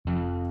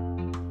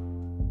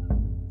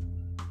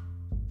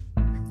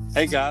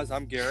Hey guys,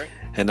 I'm Garrett.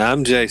 And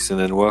I'm Jason,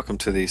 and welcome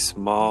to the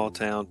Small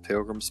Town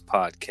Pilgrims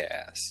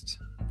podcast.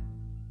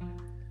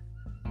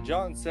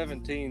 John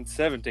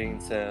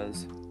 17:17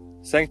 says,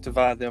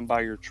 "Sanctify them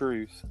by your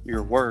truth.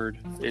 Your word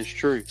is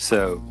truth."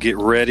 So get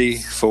ready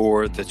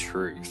for the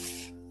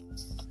truth.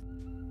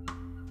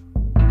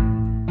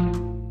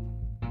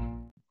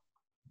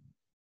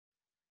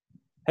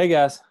 Hey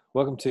guys,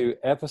 welcome to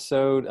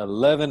episode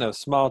 11 of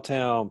Small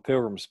Town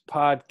Pilgrims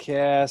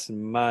podcast.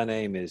 My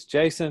name is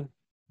Jason.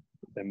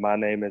 And my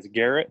name is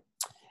Garrett.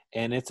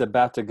 And it's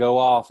about to go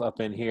off up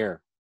in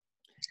here.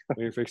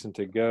 We're fixing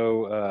to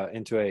go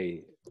into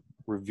a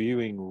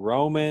reviewing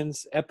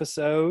Romans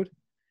episode.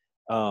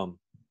 So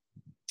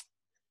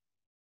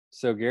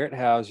Garrett,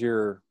 how's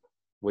your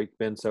week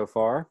been so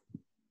far?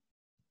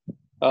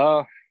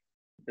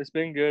 It's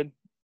been good.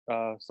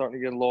 Starting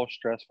to get a little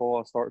stressful.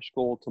 I start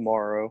school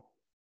tomorrow.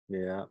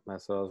 Yeah,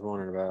 that's what I was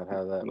wondering about.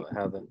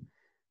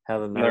 How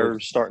the Nerves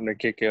nerves. starting to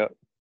kick up.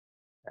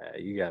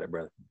 You got it,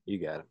 brother. You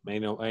got it.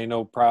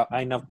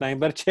 Ain't nothing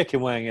but a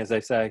chicken wing, as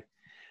they say.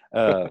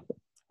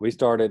 We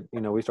started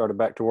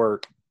back to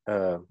work.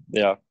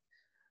 Yeah.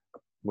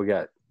 We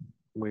got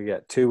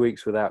 2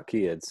 weeks without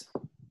kids,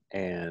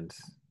 and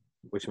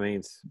which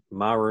means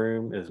my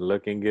room is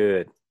looking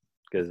good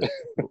because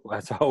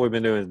that's all we've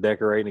been doing is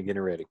decorating and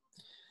getting ready.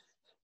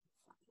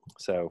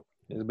 So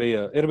it'll be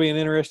an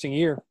interesting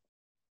year.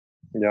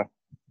 Yeah.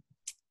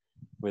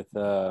 With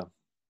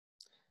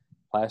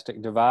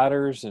plastic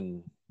dividers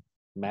and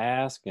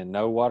masks and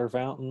no water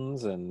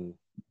fountains and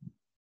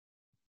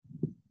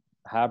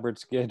hybrid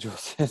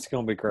schedules. It's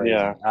going to be crazy.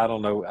 Yeah. I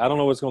don't know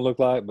what it's going to look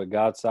like, but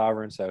God's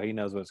sovereign, so he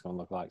knows what it's going to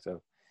look like.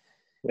 So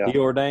Yeah. he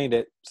ordained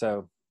it.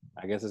 So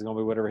I guess it's going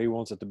to be whatever he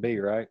wants it to be,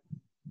 right?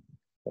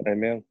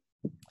 Amen.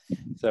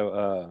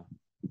 So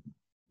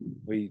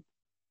we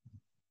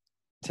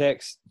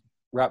text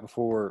right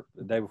before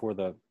the day before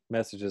the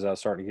messages. I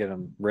was starting to get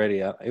them ready.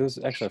 It was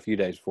actually a few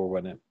days before,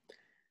 wasn't it?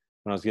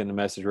 When I was getting the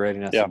message ready,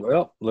 and I said,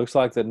 well, looks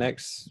like the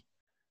next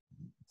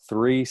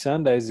 3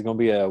 Sundays is going to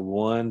be a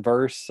 1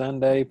 verse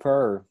Sunday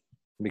per,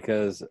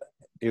 because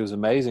it was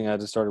amazing. I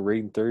just started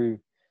reading through,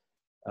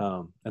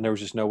 and there was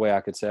just no way I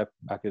could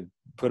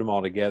put them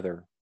all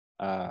together.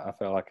 I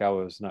felt like I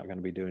was not going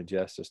to be doing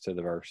justice to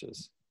the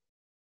verses.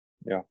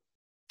 Yeah.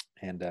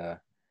 And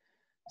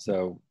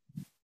so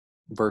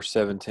verse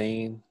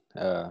 17,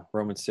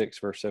 Romans 6,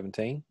 verse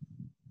 17.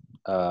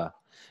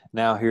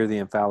 Now hear the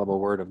infallible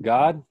word of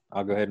God.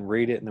 I'll go ahead and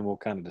read it, and then we'll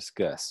kind of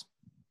discuss.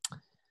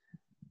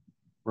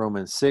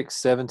 Romans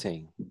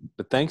 6:17.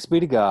 But thanks be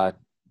to God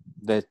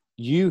that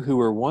you who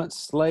were once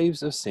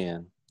slaves of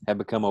sin have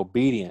become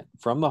obedient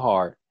from the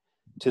heart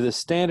to the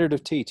standard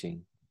of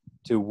teaching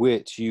to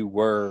which you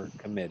were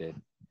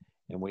committed.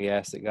 And we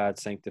ask that God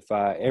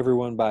sanctify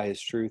everyone by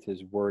his truth.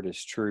 His word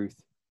is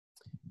truth.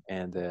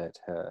 And that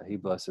he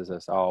blesses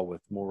us all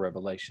with more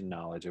revelation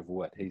knowledge of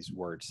what his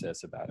word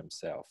says about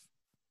himself.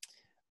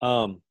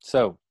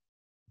 So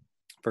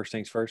first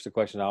things first, the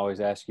question I always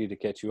ask you to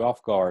catch you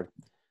off guard.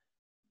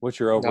 What's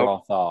your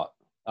overall thought?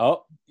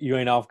 Oh, you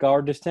ain't off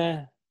guard this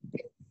time?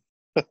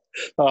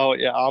 Oh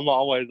yeah, I'm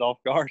always off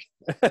guard.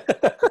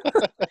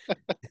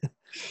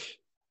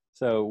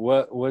 So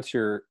what's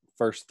your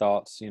first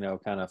thoughts,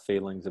 kind of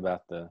feelings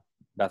about the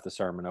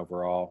sermon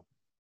overall?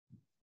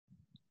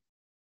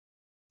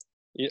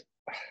 Yeah.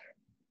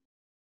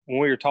 When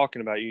we were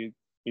talking about you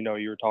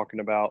were talking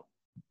about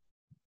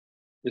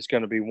it's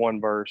going to be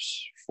 1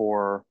 verse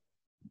for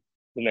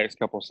the next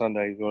couple of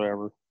Sundays,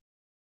 whatever.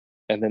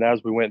 And then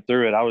as we went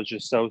through it, I was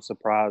just so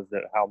surprised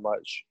at how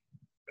much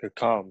could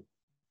come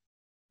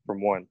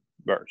from 1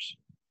 verse.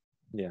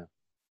 Yeah.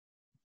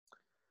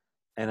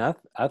 And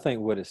I think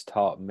what it's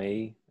taught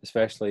me,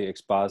 especially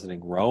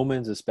expositing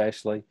Romans,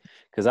 especially,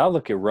 because I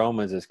look at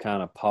Romans as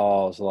kind of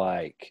Paul's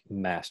like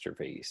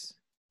masterpiece.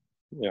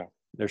 Yeah.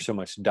 There's so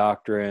much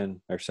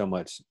doctrine. There's so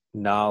much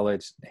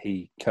knowledge.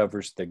 He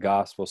covers the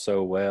gospel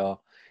so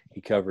well. He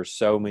covers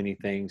so many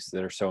things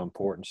that are so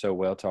important so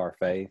well to our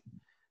faith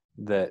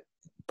that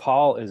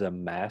Paul is a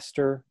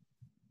master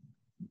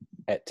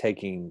at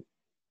taking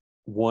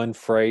one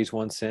phrase,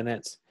 one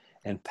sentence,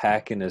 and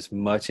packing as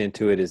much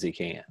into it as he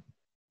can.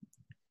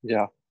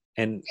 Yeah.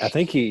 And I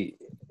think he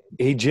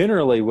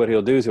generally, what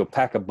he'll do is he'll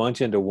pack a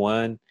bunch into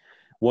one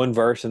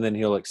verse, and then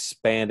he'll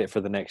expand it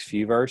for the next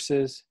few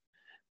verses.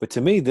 But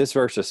to me, this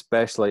verse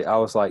especially, I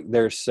was like,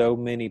 there's so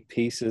many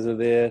pieces of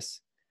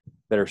this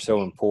that are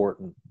so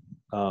important.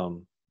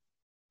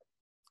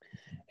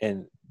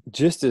 And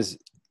just as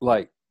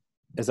I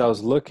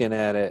was looking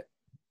at it,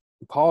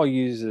 Paul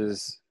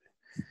uses,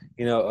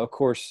 of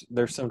course,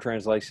 there's some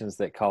translations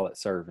that call it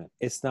servant.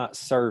 It's not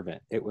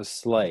servant. It was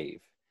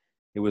slave.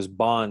 It was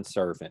bond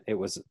servant. It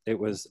was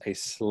a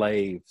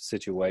slave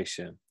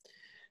situation.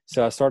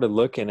 So I started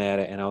looking at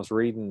it, and I was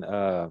reading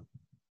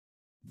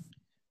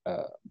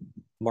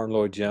Martin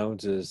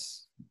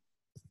Lloyd-Jones's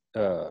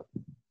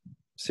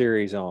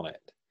series on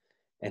it,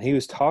 and he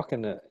was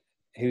talking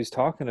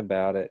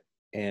about it,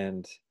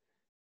 and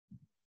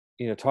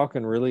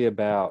talking really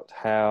about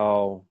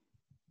how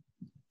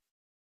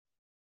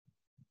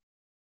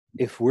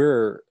if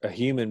we're a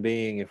human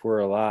being, if we're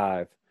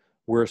alive,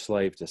 we're a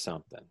slave to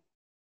something.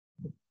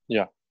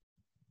 Yeah.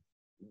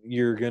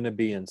 You're going to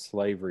be in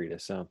slavery to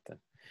something,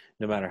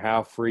 no matter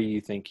how free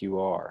you think you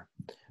are.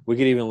 We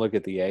could even look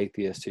at the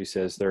atheist who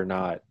says they're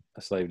not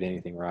a slave to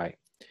anything, right?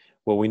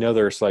 Well, we know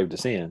they're a slave to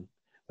sin,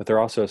 but they're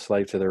also a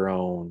slave to their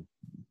own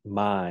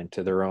mind,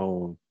 to their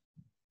own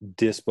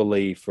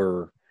disbelief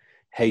or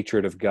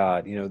hatred of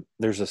God. You know,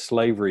 there's a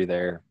slavery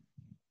there.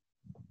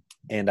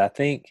 And I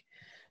think,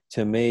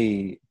 to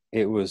me,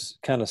 it was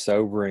kind of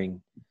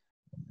sobering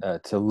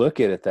to look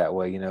at it that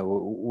way. You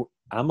know,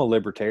 I'm a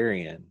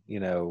libertarian, you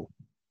know,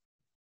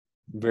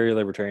 very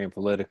libertarian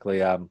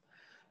politically. I'm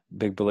a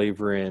big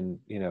believer in,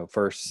 you know,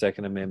 First,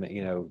 Second Amendment,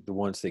 you know, the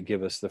ones that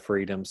give us the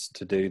freedoms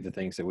to do the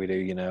things that we do,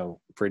 you know,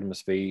 freedom of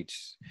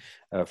speech,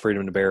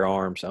 freedom to bear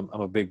arms. I'm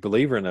a big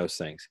believer in those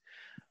things.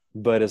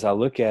 But as I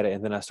look at it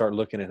and then I start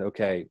looking at,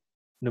 okay,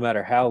 no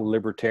matter how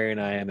libertarian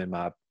I am in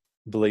my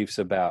beliefs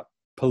about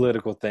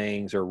political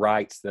things or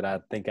rights that I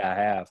think I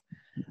have,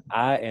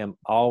 I am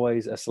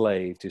always a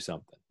slave to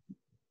something.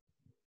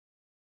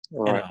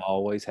 And Right. I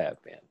always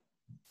have been,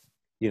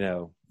 you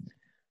know.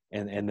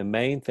 And the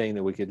main thing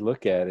that we could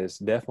look at is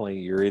definitely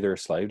you're either a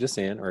slave to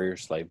sin or you're a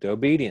slave to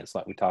obedience,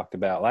 like we talked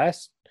about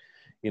last,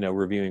 you know,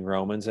 reviewing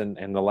Romans and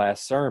the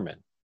last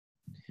sermon.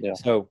 Yeah.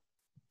 So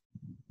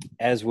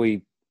as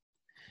we,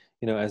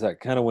 you know, as I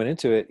kind of went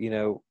into it, you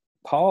know,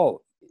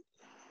 Paul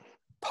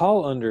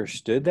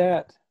understood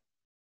that,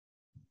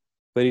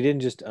 but he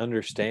didn't just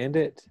understand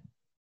it.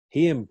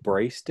 He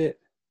embraced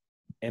it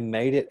and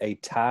made it a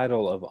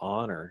title of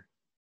honor.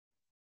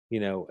 You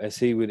know, as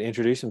he would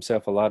introduce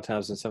himself a lot of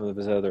times in some of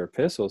his other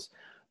epistles,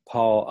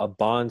 Paul, a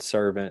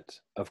bondservant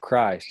of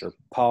Christ, or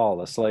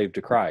Paul, a slave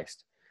to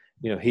Christ.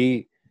 You know,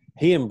 he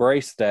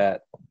embraced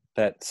that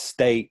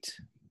state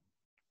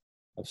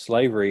of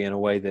slavery in a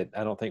way that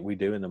I don't think we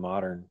do in the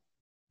modern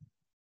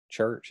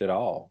church at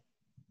all.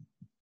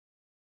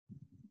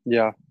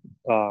 Yeah.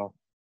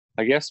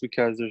 I guess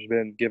because there's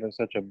been given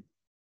such a,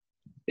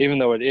 even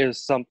though it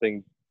is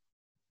something,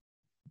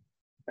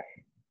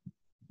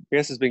 I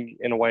guess it's been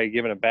in a way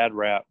given a bad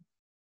rap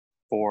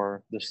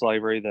for the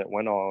slavery that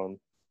went on.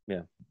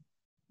 Yeah.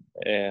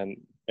 And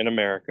in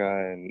America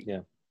and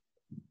Yeah.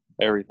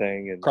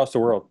 everything and Across the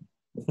world.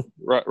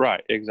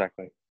 right,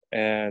 exactly.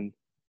 And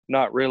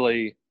not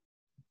really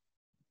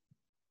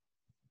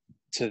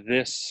to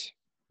this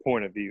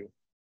point of view.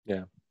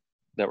 Yeah.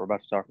 That we're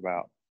about to talk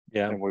about.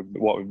 Yeah. And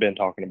what we've been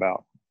talking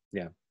about.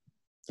 Yeah.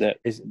 That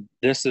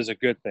this is a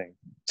good thing.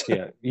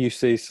 Yeah. You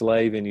see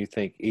slave and you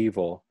think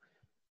evil.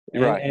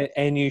 Right.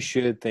 And you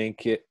should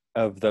think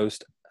of those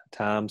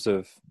times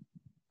of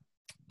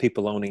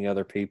people owning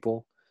other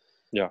people.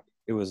 Yeah.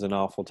 It was an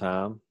awful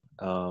time.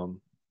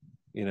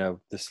 You know,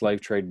 the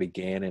slave trade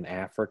began in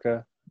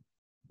Africa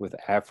with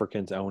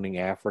Africans owning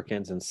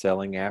Africans and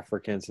selling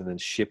Africans and then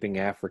shipping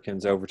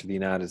Africans over to the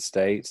United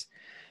States.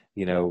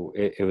 You know,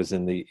 it was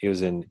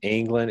in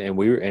England,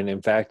 and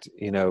in fact,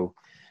 you know,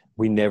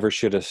 we never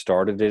should have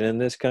started it in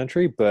this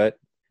country, but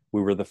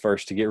we were the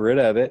first to get rid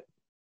of it.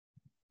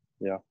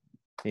 Yeah.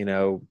 You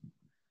know,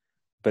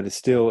 but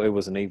it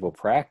was an evil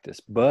practice.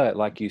 But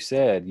like you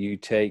said, you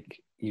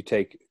take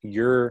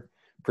your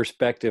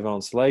perspective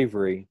on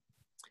slavery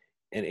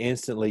and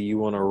instantly you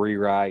want to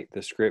rewrite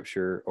the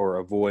scripture or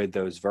avoid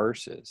those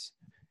verses.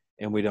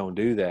 And we don't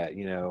do that,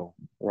 you know.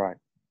 Right.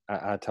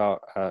 I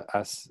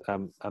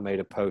made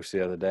a post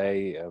the other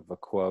day of a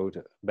quote,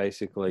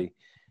 basically,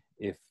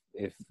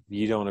 if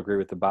you don't agree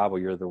with the Bible,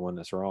 you're the one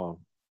that's wrong.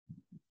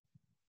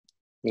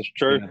 It's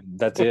true. You know,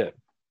 that's it.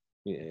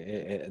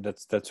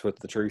 That's what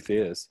the truth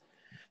is.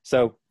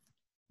 So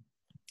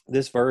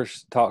this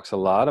verse talks a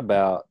lot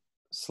about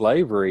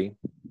slavery,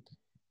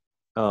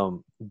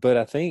 but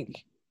I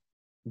think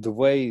the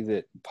way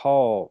that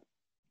Paul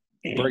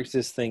breaks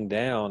this thing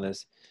down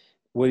is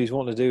what he's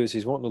wanting to do is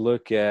he's wanting to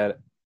look at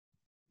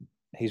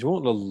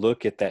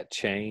that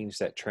change,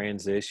 that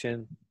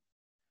transition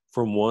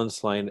from one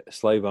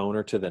slave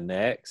owner to the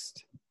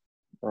next.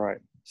 Right.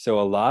 So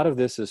a lot of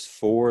this is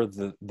for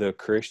the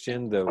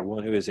Christian, the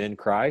one who is in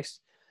Christ.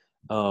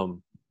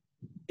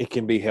 It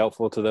can be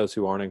helpful to those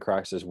who aren't in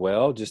Christ as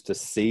well, just to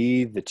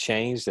see the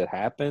change that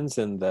happens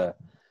and the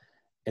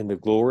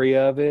glory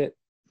of it,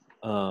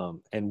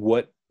 and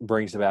what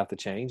brings about the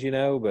change, you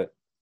know. But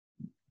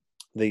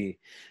the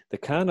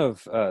kind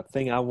of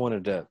thing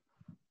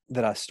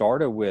that I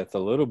started with a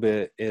little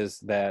bit is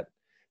that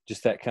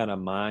just that kind of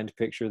mind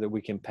picture that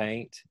we can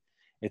paint.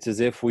 It's as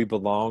if we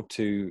belong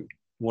to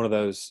one of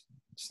those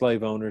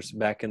slave owners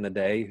back in the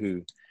day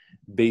who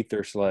beat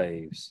their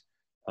slaves,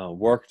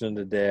 worked them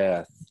to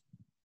death,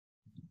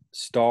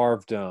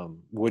 starved them,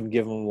 wouldn't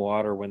give them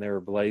water when they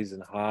were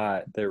blazing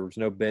hot. There was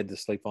no bed to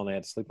sleep on. They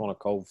had to sleep on a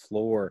cold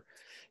floor,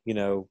 you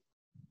know,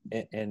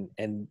 and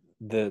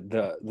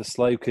the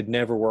slave could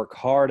never work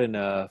hard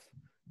enough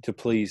to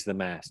please the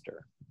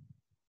master.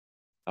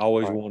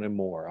 Always wanted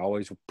more,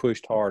 always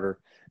pushed harder,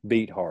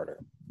 beat harder.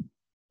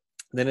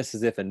 Then it's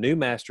as if a new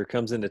master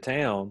comes into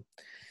town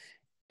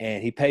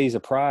and he pays a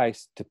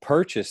price to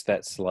purchase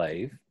that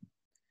slave.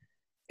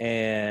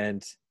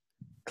 and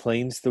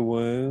cleans the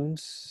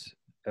wounds,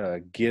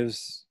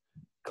 gives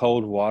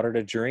cold water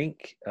to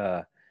drink,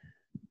 and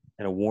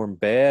a warm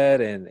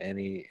bed, and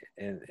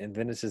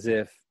then it's as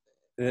if,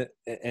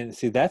 and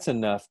see, that's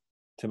enough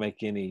to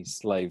make any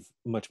slave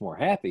much more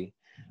happy.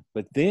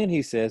 But then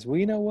he says, well,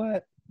 you know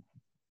what?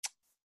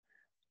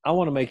 I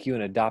want to make you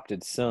an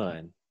adopted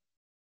son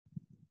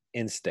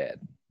instead.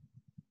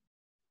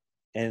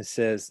 And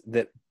says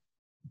that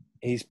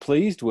he's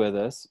pleased with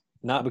us,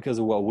 not because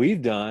of what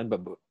we've done,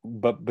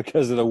 but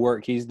because of the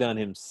work he's done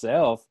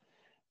himself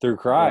through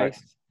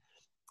Christ. Right.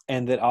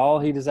 And that all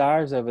he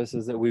desires of us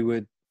is that we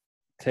would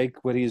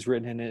take what he's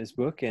written in his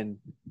book and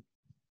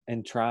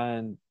try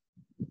and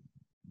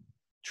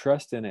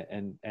trust in it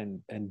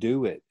and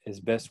do it as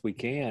best we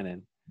can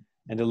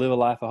and to live a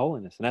life of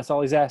holiness. And that's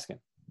all he's asking.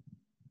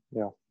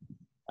 Yeah.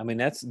 I mean,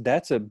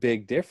 that's a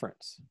big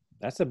difference.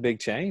 That's a big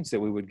change that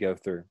we would go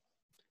through.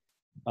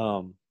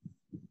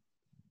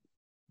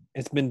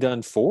 It's been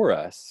done for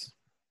us.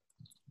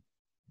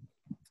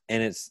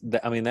 And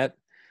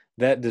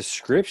that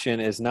description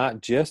is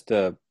not just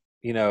a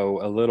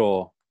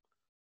little,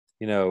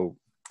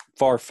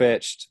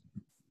 far-fetched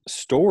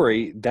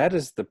story. That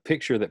is the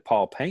picture that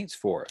Paul paints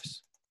for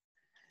us.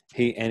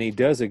 He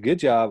does a good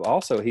job.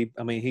 Also, he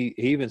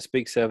even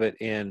speaks of it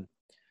in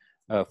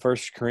 1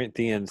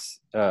 Corinthians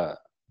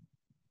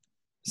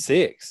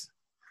 6,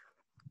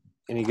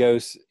 and he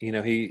goes,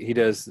 he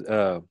does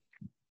 1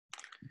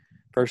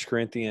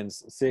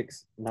 Corinthians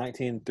 6,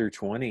 19 through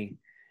 20.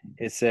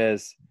 It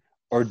says,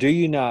 or do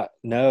you not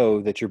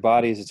know that your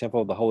body is a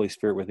temple of the Holy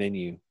Spirit within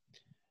you,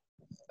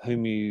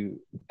 whom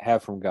you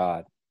have from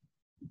God?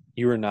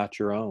 You are not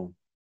your own,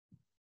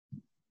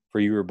 for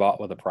you were bought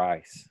with a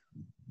price.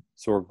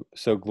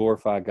 So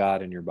glorify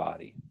God in your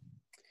body.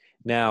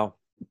 Now,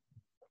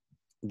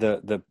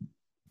 the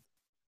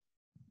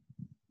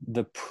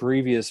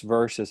previous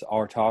verses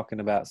are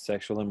talking about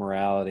sexual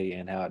immorality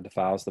and how it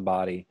defiles the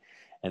body,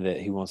 and that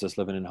he wants us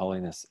living in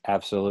holiness.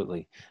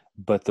 Absolutely.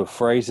 But the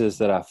phrases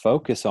that I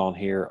focus on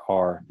here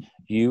are,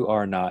 you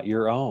are not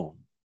your own.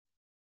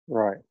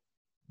 Right.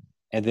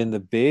 And then the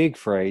big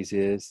phrase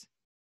is,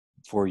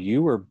 for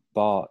you were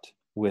bought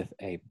with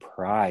a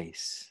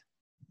price.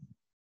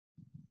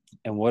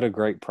 And what a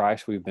great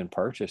price we've been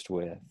purchased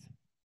with.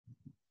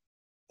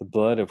 The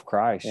blood of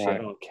Christ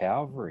shed on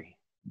Calvary.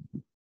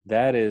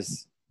 That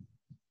is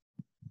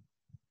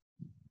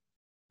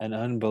an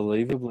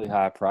unbelievably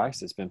high price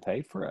that's been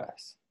paid for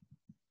us.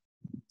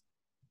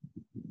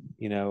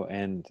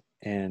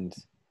 And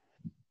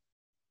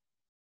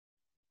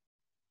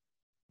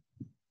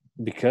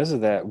because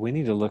of that, we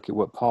need to look at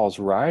what Paul's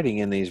writing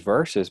in these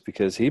verses,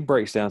 because he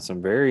breaks down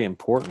some very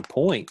important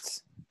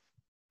points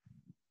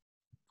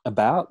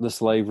about the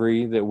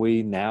slavery that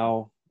we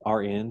now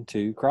are in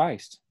to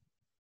Christ.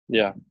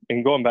 Yeah.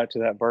 And going back to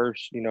that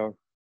verse,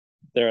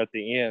 there at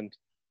the end,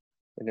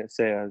 and it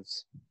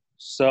says,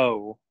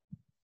 so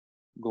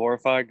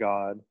glorify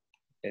God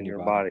in your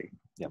body.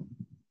 Yep.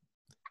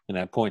 And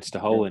that points to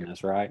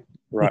holiness, right?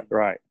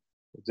 Right.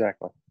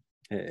 Exactly.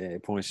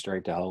 It points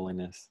straight to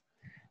holiness.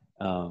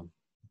 And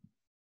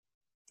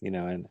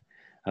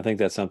I think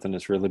that's something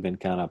that's really been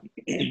kind of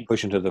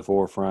pushing to the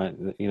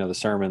forefront. The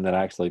sermon that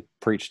I actually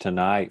preached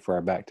tonight for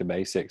our Back to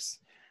Basics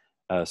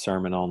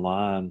sermon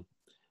online,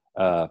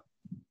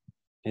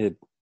 it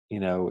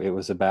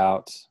was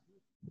about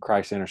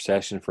Christ's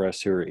intercession for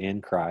us who are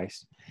in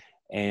Christ.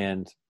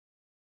 And,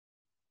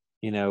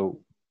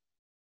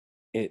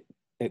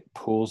 it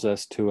pulls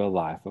us to a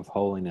life of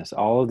holiness.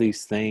 All of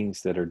these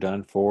things that are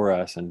done for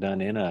us and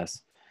done in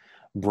us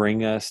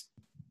bring us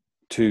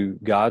to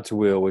God's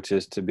will, which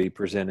is to be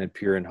presented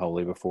pure and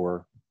holy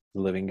before the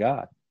living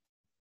God.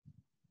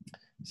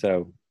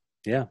 So,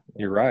 yeah,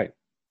 you're right.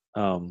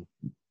 But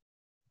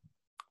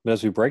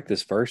as we break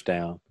this verse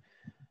down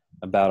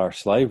about our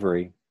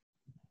slavery,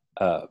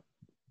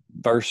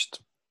 first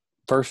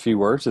few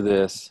words of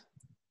this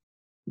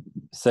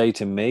say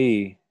to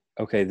me,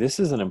 okay,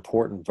 this is an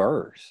important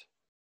verse.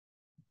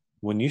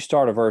 When you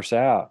start a verse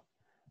out,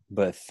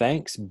 but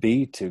thanks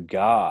be to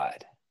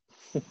God.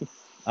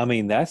 I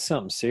mean, that's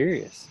something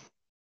serious.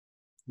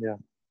 Yeah.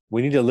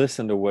 We need to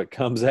listen to what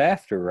comes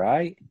after,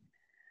 right?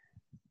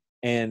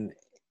 And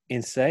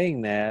in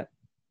saying that,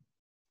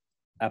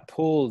 I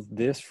pulled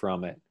this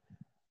from it.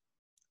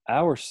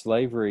 Our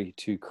slavery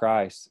to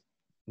Christ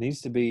needs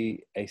to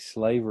be a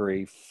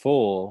slavery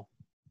full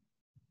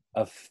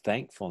of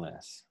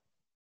thankfulness.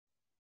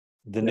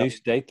 The new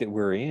state that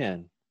we're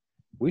in,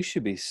 we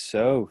should be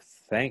so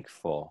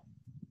thankful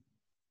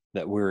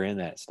that we're in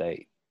that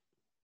state,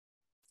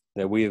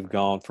 that we have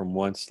gone from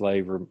one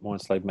slave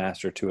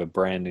master to a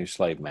brand new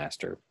slave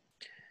master.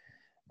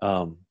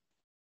 One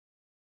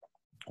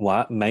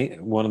of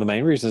the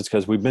main reasons is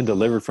because we've been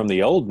delivered from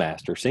the old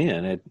master,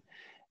 sin,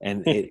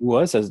 and it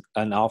was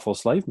an awful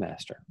slave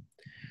master.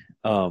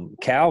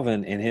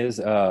 Calvin, in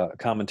his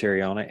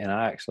commentary on it, and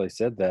I actually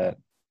said that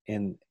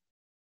in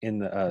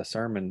the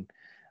sermon,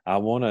 I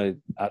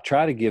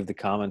try to give the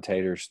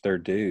commentators their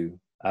due.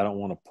 I don't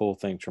want to pull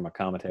things from a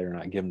commentator and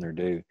not give them their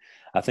due.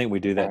 I think we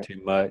do that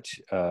Right.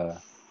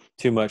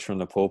 too much from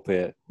the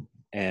pulpit,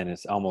 and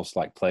it's almost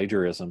like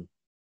plagiarism.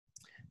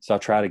 So I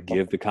try to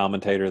give the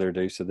commentator their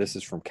due. So this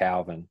is from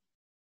Calvin.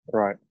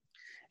 Right.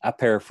 I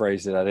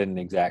paraphrased it. I didn't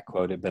exact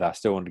quote it, but I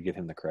still wanted to give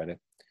him the credit.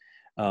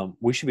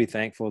 We should be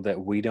thankful that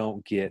we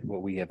don't get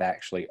what we have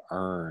actually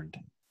earned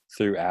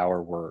through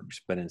our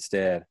works, but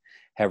instead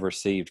have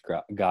received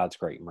God's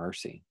great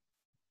mercy.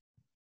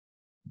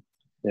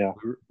 Yeah.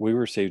 We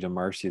received a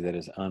mercy that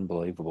is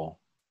unbelievable.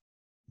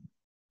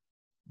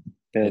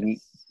 And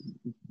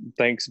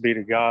thanks be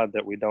to God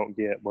that we don't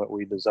get what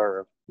we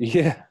deserve.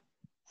 Yeah,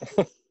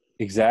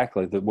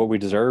 exactly. What we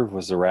deserved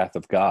was the wrath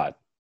of God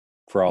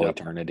for all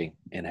eternity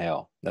in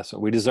hell. That's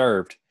what we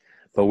deserved,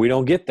 but we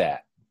don't get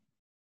that.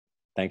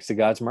 Thanks to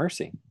God's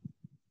mercy.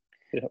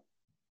 Yep.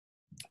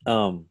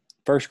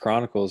 First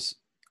Chronicles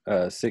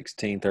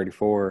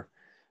 16:34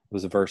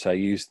 was a verse I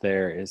used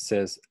there. It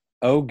says,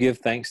 "Oh, give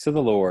thanks to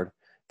the Lord,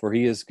 for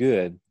he is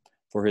good,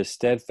 for his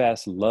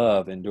steadfast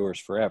love endures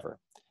forever."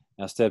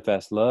 Now,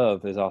 steadfast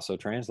love is also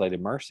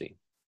translated mercy.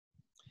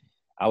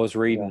 I was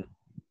reading,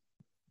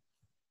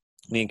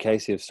 me and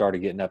Casey have started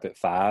getting up at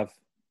 5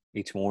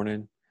 each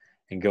morning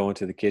and going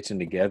to the kitchen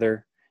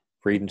together,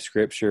 reading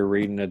scripture,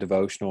 reading a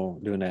devotional,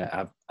 doing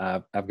that.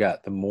 I've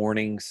got the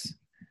mornings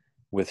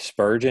with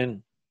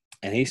Spurgeon,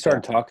 and he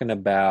started talking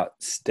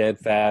about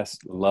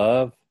steadfast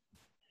love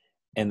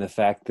and the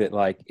fact that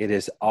like it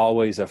is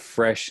always a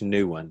fresh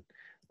new one.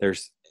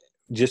 There's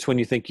just when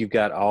you think you've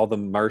got all the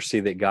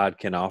mercy that God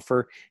can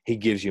offer, he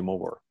gives you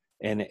more.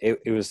 And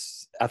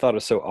I thought it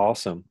was so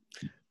awesome.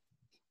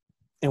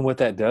 And what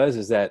that does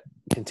is that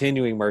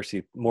continuing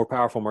mercy, more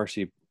powerful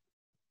mercy,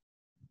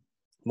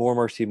 more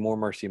mercy, more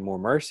mercy, more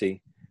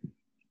mercy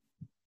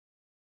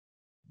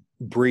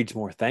breeds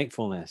more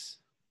thankfulness,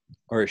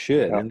 or it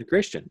should in the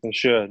Christian. It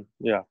should.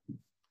 Yeah.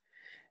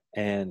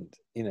 And,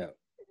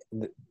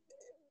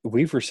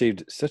 we've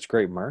received such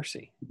great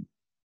mercy.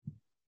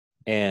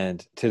 And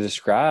to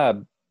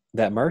describe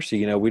that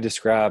mercy, we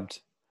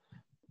described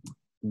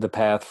the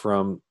path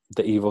from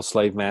the evil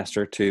slave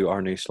master to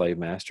our new slave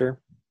master.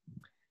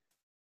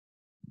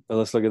 But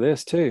let's look at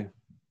this too.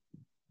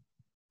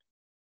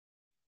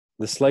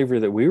 The slavery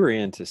that we were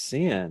in to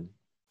sin,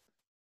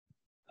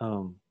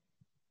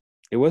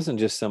 it wasn't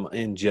just some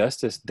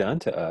injustice done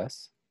to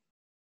us.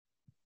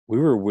 We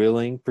were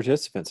willing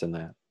participants in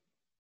that.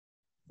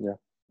 Yeah.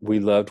 We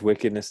loved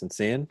wickedness and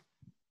sin.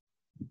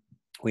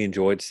 We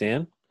enjoyed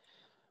sin.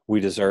 We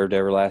deserved the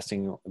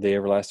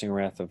everlasting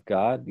wrath of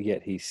God,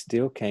 yet he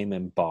still came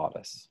and bought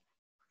us.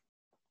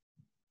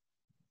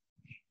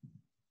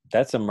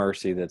 That's a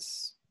mercy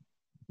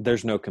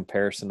there's no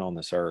comparison on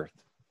this earth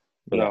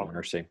for that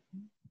mercy.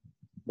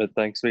 But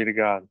thanks be to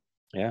God.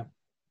 Yeah.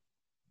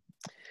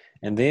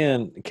 And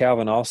then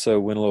Calvin also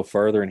went a little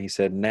further and he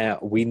said,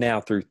 we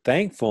now through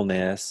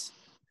thankfulness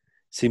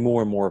see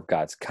more and more of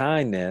God's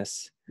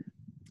kindness.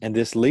 And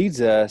this leads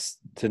us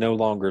to no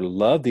longer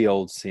love the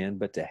old sin,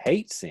 but to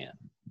hate sin.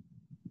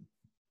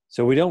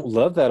 So we don't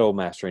love that old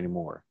master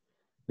anymore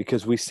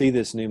because we see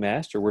this new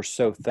master. We're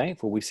so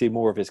thankful. We see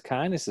more of his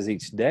kindnesses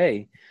each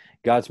day.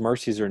 God's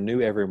mercies are new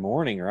every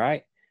morning,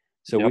 right?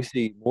 So we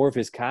see more of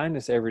his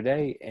kindness every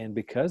day. And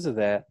because of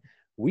that,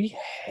 we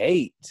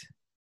hate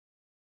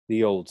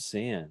the old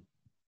sin.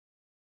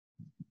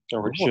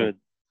 Or we should.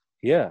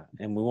 Yeah,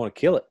 and we want to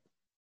kill it.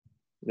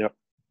 Yep.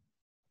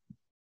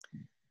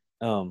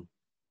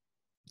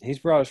 He's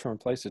brought us from a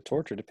place of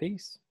torture to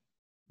peace.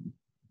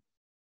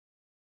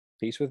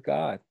 Peace with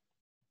God.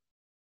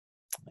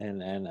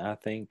 And I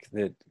think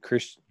that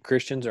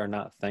Christians are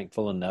not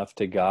thankful enough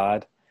to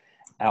God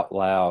out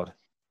loud.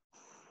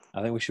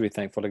 I think we should be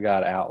thankful to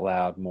God out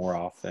loud more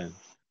often.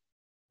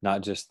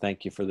 Not just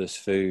thank you for this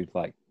food,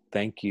 like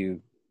thank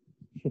you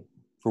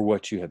for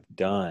what you have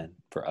done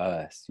for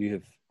us. You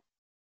have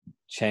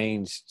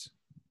changed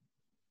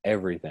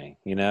everything,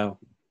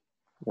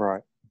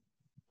 Right.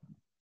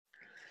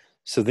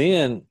 So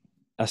then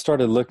I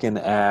started looking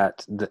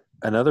at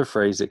another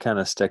phrase that kind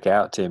of stuck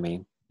out to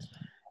me.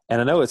 And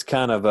I know it's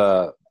kind of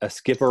a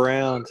skip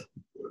around,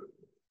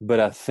 but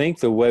I think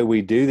the way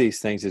we do these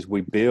things is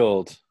we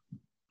build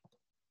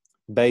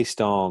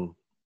based on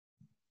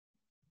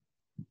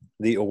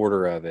the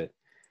order of it.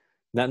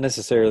 Not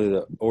necessarily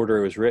the order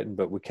it was written,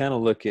 but we kind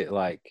of look at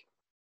like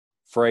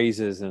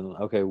phrases and,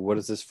 okay, what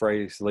does this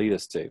phrase lead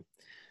us to?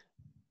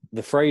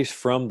 The phrase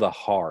from the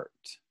heart.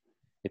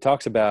 It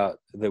talks about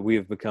that we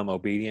have become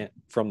obedient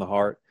from the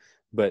heart,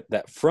 but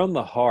that from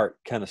the heart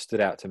kind of stood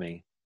out to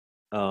me.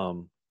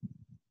 You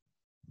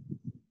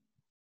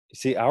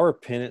see, our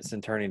repentance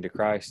and turning to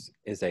Christ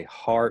is a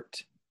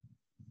heart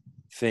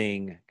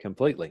thing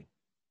completely.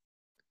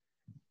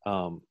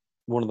 One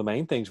of the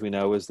main things we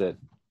know is that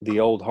the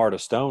old heart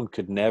of stone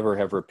could never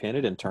have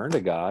repented and turned to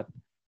God.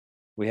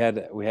 We had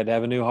to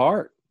have a new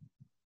heart.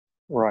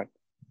 Right.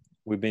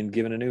 We've been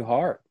given a new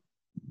heart.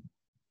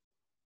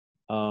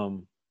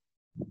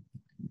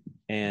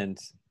 And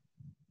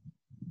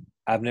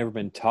I've never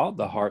been taught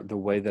the heart the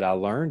way that I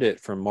learned it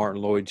from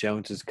Martin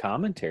Lloyd-Jones's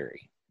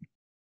commentary.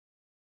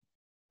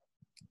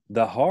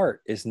 the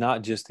heart is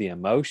not just the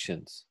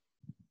emotions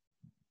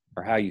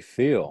or how you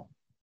feel.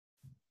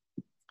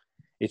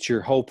 It's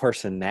your whole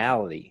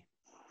personality,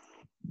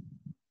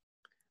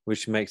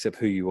 which makes up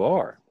who you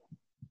are.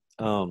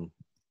 I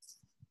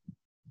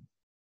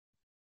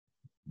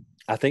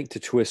think to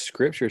twist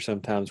scripture,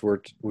 sometimes we're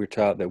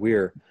taught that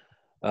we're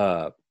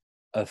a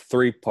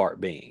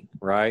 3-part being,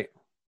 right?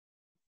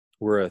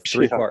 We're a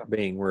 3-part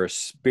being. We're a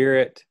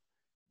spirit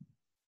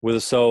with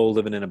a soul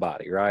living in a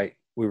body, right?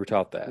 We were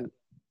taught that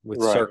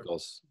with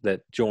circles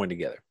that join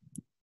together.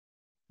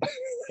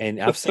 And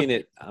I've seen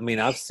it. I mean,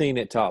 I've seen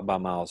it taught by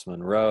Miles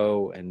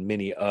Monroe and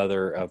many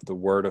other of the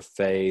Word of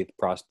Faith,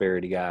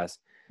 prosperity guys.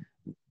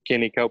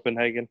 Kenny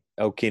Copenhagen.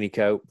 Oh, Kenny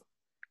Cope.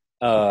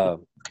 But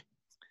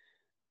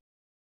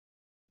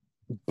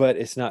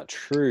it's not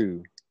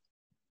true,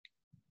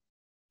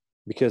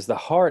 because the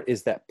heart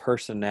is that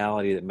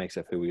personality that makes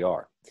up who we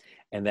are.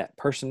 And that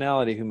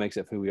personality who makes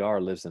up who we are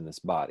lives in this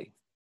body.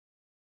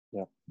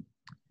 Yeah.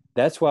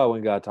 That's why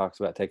when God talks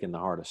about taking the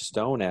heart of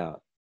stone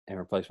out and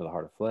replaced with a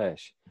heart of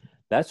flesh,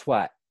 that's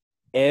why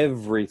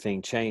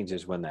everything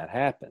changes when that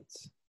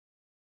happens.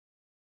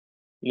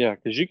 Yeah,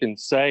 because you can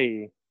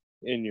say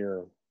in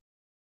your,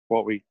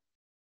 what we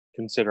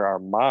consider our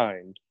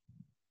mind,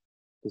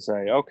 to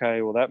say,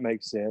 okay, well, that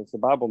makes sense. The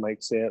Bible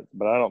makes sense,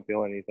 but I don't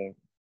feel anything.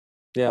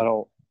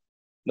 Yeah.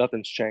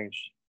 Nothing's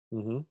changed.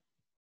 Mm-hmm.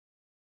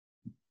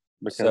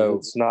 Because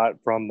it's not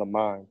from the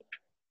mind.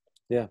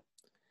 Yeah.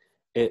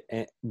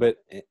 But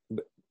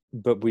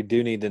we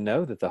do need to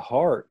know that the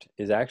heart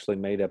is actually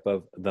made up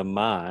of the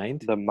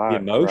mind, the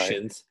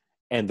emotions,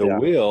 and the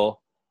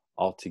will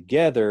all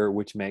together,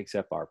 which makes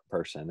up our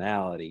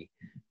personality,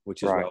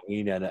 which is why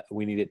we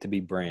need it to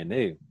be brand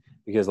new.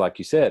 Because like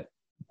you said,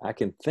 I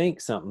can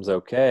think something's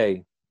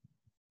okay,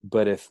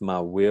 but if my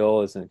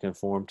will isn't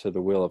conformed to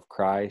the will of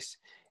Christ,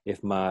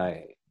 if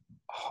my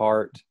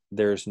heart,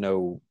 there's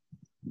no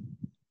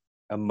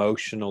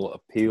emotional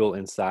appeal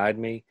inside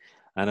me.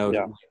 I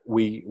know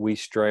we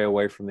stray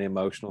away from the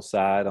emotional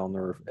side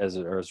as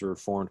a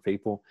Reformed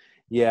people.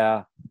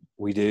 Yeah,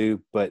 we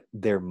do, but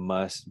there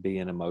must be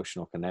an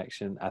emotional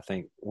connection. I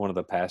think one of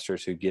the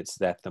pastors who gets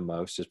that the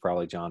most is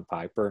probably John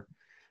Piper,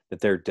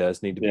 that there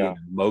does need to be an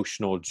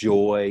emotional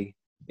joy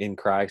in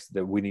Christ,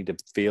 that we need to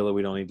feel it.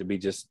 We don't need to be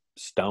just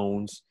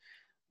stones.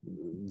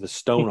 The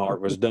stone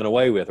heart was done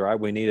away with, right?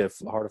 We need a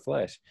heart of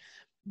flesh.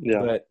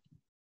 Yeah. But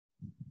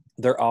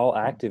they're all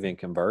active in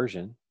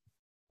conversion.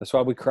 That's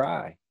why we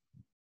cry.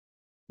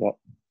 Yep.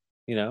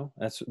 You know,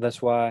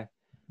 that's why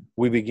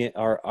we begin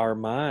our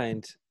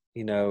mind,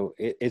 you know,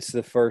 it's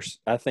the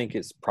first, I think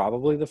it's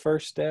probably the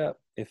first step,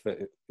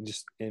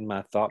 just in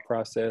my thought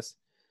process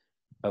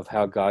of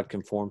how God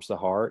conforms the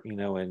heart, you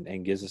know,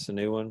 and gives us a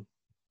new one.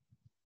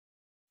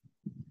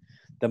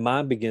 The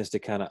mind begins to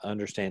kind of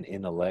understand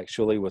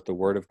intellectually what the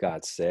Word of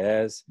God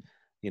says,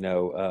 you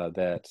know,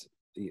 that,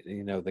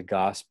 you know, the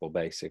gospel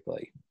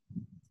basically.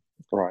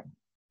 Right.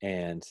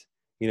 And,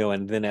 you know,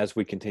 and then as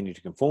we continue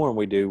to conform,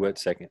 we do what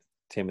 2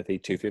 Timothy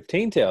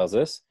 2:15 tells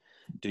us: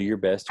 do your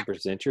best to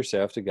present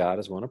yourself to God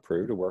as one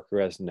approved, a worker who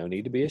has no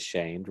need to be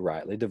ashamed,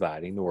 rightly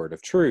dividing the word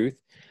of truth.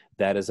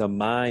 That is a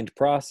mind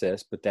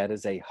process, but that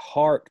is a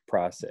heart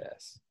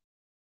process,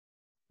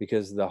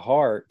 because the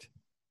heart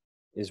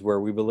is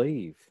where we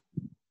believe,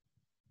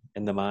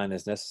 and the mind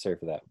is necessary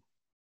for that.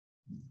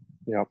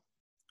 Yep.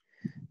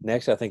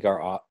 Next, I think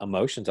our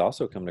emotions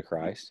also come to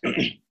Christ.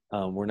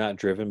 We're not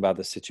driven by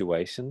the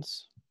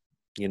situations,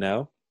 you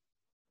know.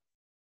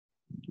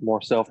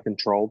 More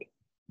self-controlled.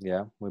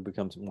 Yeah, we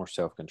become more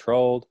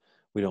self-controlled.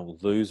 We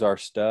don't lose our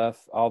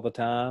stuff all the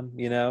time,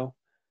 you know.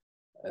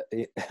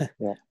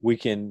 We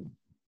can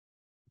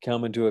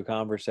come into a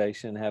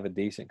conversation, have a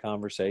decent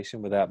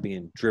conversation without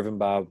being driven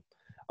by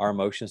our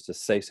emotions to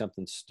say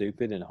something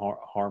stupid and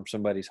harm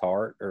somebody's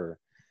heart, or,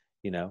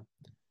 you know,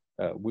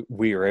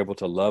 we are able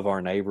to love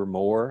our neighbor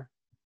more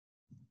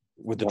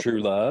with the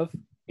true love,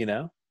 you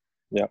know.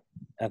 Yeah,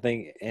 I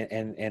think,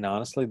 and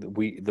honestly,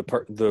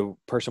 the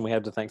person we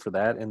have to thank for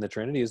that in the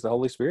Trinity is the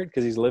Holy Spirit,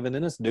 because He's living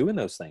in us doing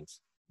those things.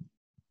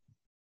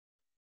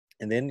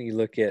 And then you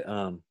look at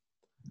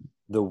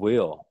the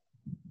will.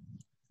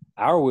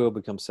 Our will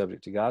becomes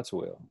subject to God's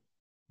will,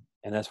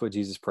 and that's what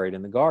Jesus prayed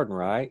in the garden,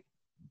 right?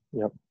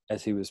 Yep.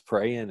 As He was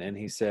praying, and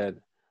He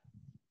said,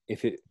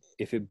 "If it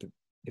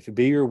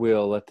be your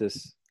will, let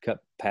this cup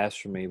pass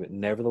from me, but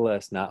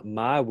nevertheless, not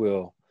my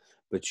will,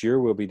 but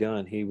your will be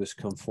done." He was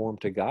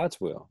conformed to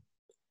God's will.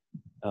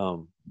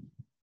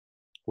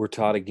 We're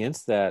taught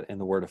against that in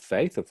the word of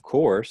faith, of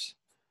course.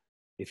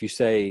 If you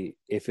say,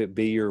 "If it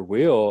be your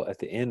will," at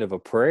the end of a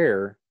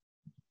prayer,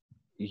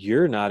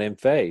 you're not in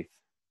faith.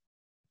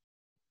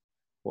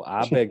 Well,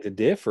 I beg to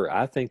differ.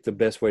 I think the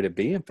best way to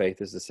be in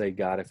faith is to say,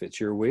 "God, if it's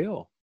your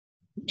will,"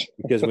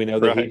 because we know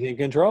that He's in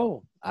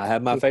control. I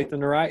have my faith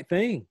in the right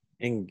thing,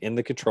 in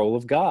the control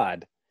of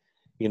God,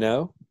 you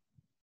know?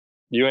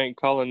 You ain't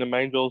calling them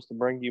angels to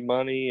bring you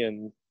money,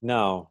 and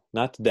no,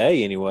 not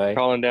today anyway.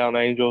 Calling down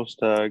angels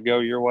to go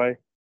your way.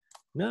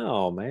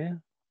 No,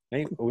 man.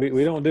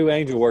 We don't do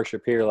angel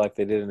worship here like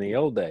they did in the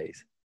old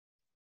days.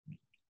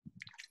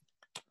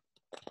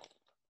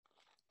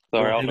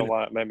 Sorry, I don't know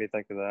why it made me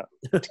think of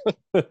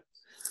that.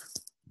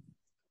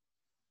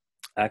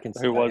 I can.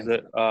 Who was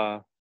it?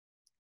 Was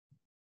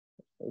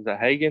that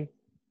Hagen?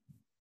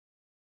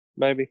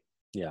 Maybe.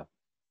 Yeah.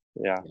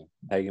 Yeah.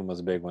 Hagen was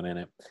a big one in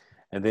it.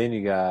 And then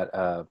you got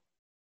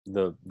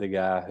the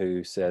guy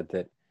who said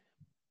that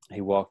he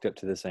walked up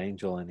to this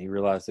angel and he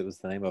realized it was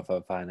the name of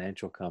a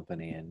financial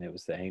company, and it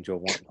was the angel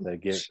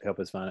wanting to help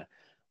us find it.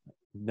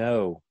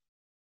 No.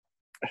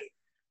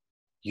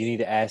 You need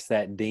to ask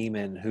that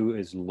demon who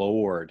is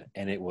Lord,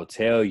 and it will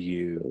tell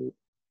you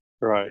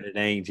Right. that it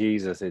ain't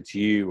Jesus, it's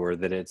you, or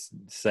that it's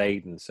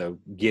Satan. So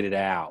get it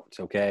out,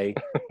 okay?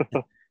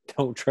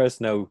 Don't trust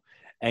no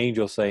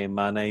angel saying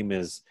my name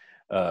is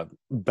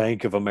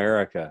Bank of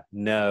America.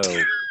 No,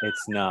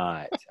 it's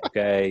not.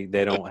 Okay,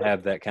 they don't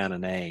have that kind of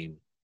name.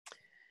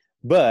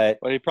 But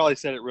Well, he probably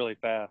said it really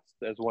fast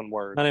as one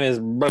word. my name is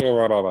blah,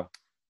 blah, blah, blah.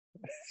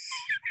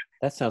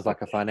 That sounds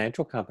like a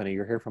financial company.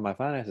 You're here for my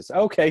finances.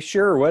 Okay,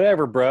 sure,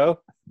 whatever, bro.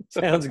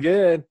 Sounds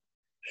good.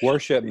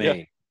 Worship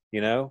me,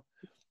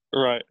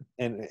 Right.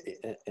 And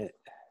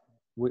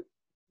we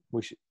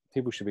should,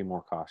 people should be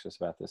more cautious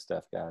about this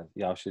stuff, guys.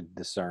 Y'all should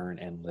discern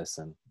and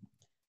listen.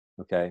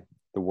 Okay,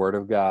 the Word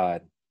of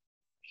God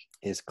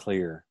is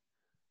clear.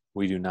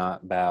 We do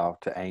not bow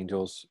to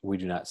angels. We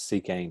do not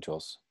seek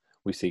angels.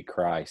 We seek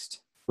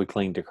Christ. We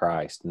cling to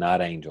Christ,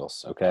 not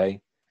angels.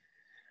 Okay,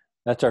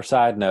 that's our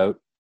side note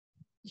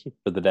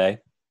for the day.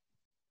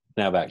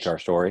 Now back to our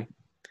story.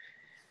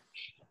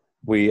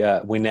 We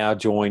now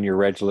join your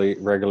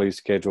regularly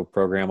scheduled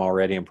program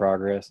already in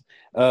progress.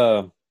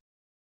 So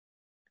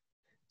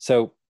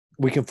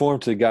we conform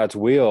to God's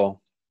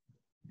will,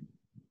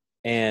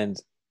 and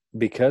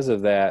because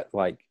of that,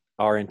 like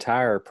our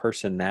entire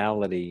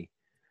personality,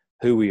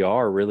 who we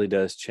are, really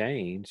does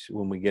change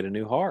when we get a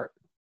new heart,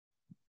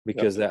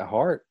 because that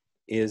heart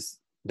is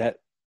that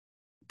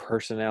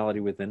personality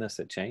within us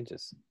that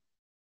changes.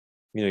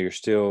 You're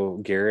still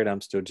Garrett,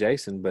 I'm still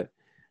Jason, but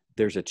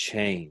there's a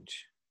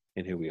change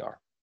in who we are.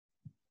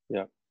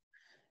 Yeah.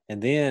 And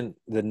then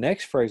the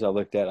next phrase I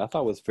looked at, I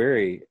thought was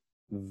very,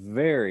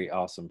 very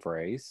awesome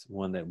phrase,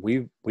 one that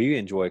we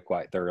enjoy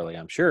quite thoroughly,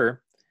 I'm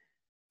sure,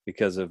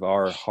 because of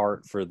our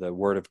heart for the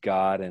Word of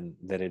God, and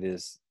that it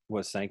is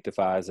what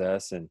sanctifies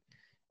us, and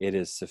it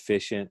is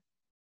sufficient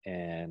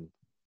and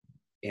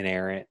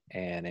inerrant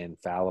and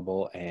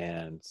infallible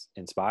and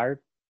inspired.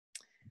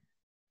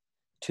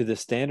 To the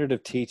standard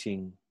of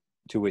teaching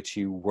to which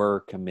you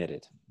were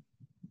committed.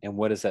 And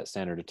what is that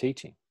standard of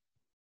teaching?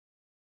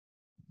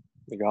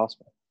 The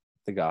gospel.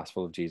 The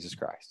gospel of Jesus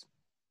Christ.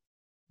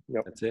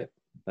 Yep. That's it.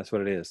 That's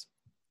what it is.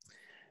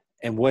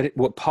 And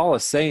what Paul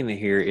is saying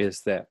here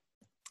is that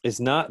it's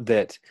not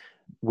that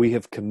we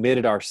have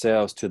committed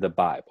ourselves to the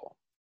Bible,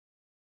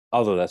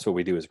 although that's what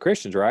we do as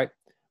Christians, right?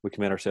 We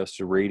commit ourselves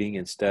to reading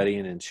and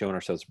studying and showing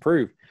ourselves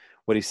approved.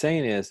 What he's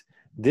saying is,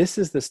 this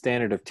is the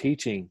standard of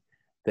teaching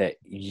that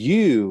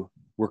you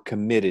were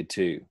committed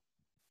to.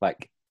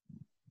 Like,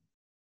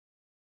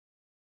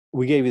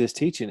 we gave you this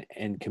teaching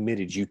and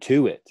committed you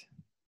to it,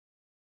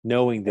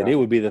 knowing that it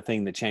would be the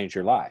thing that changed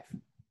your life.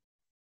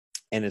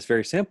 And it's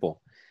very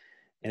simple.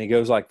 And it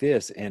goes like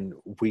this. And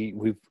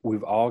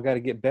we've all got to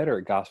get better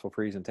at gospel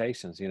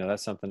presentations.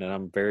 That's something that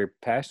I'm very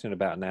passionate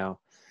about now.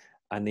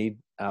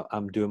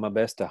 I'm doing my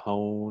best to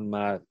hone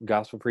my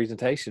gospel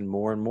presentation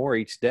more and more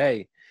each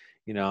day.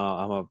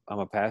 I'm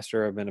a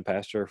pastor. I've been a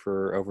pastor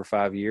for over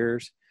 5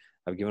 years.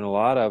 I've given a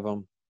lot of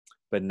them,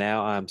 but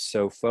now I'm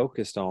so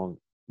focused on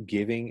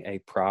giving a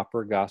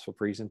proper gospel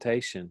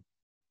presentation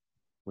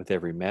with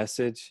every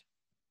message,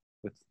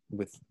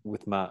 with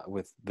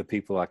the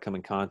people I come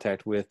in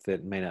contact with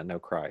that may not know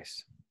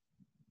Christ.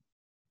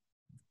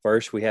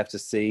 First, we have to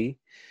see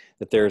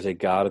that there is a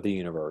God of the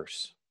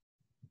universe.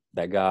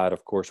 That God,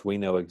 of course, we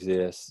know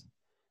exists.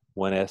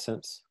 One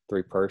essence,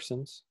 3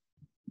 persons.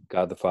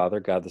 God the Father,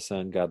 God the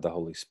Son, God the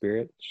Holy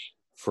Spirit,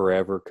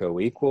 forever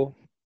co-equal,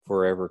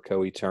 forever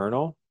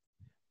co-eternal,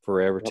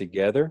 forever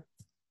together,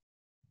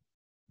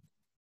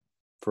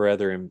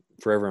 forever in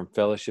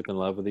fellowship and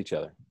love with each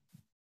other.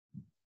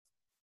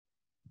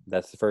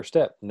 That's the first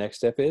step. Next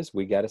step is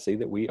we got to see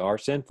that we are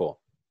sinful.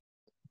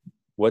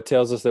 What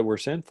tells us that we're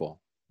sinful?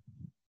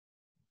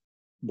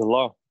 The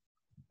law.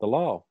 The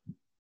law.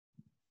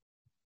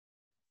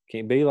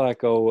 Can't be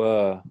like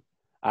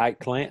Ike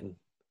Clanton.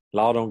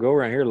 Law don't go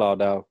around here, law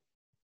dog.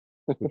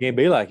 We can't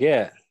be like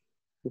that,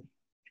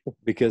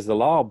 because the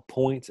law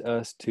points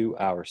us to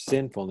our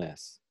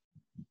sinfulness.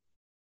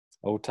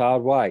 Old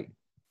Todd White,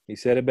 he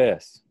said it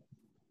best.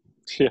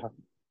 Yeah.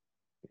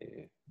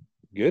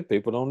 Good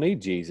people don't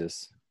need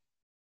Jesus,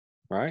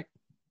 right?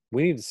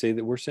 We need to see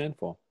that we're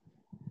sinful.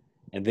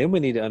 And then we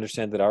need to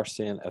understand that our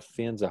sin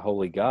offends a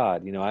holy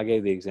God. I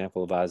gave the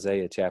example of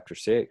Isaiah chapter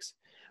 6,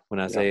 when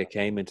Isaiah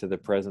came into the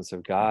presence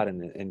of God,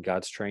 and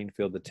God's train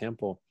filled the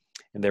temple,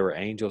 and there were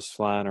angels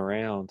flying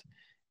around,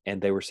 and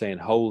they were saying,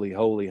 holy,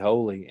 holy,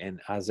 holy. And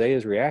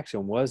Isaiah's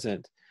reaction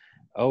wasn't,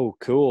 oh,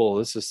 cool,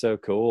 this is so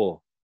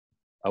cool.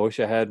 I wish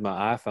I had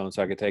my iPhone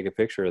so I could take a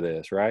picture of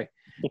this, right?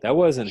 That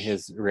wasn't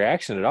his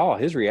reaction at all.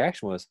 His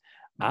reaction was,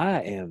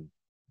 I am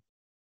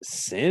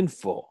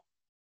sinful.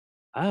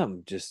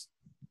 I'm just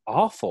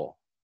awful.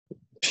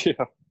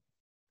 Yeah.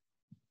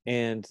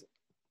 And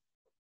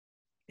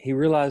he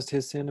realized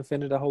his sin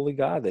offended a holy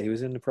God that he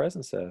was in the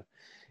presence of.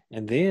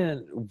 And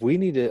then we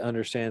need to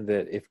understand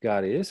that if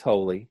God is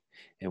holy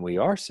and we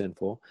are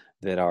sinful,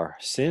 that our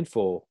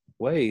sinful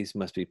ways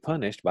must be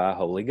punished by a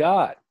holy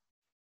God.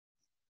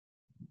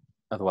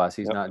 Otherwise,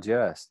 he's Yep. not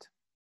just.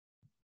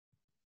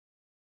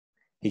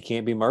 He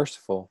can't be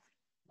merciful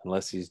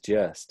unless he's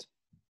just.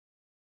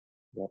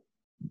 Yep.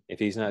 If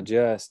he's not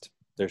just,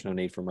 there's no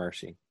need for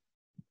mercy.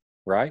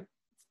 Right?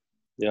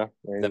 Yeah.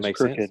 Does that make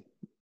crooked. sense?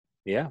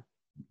 Yeah.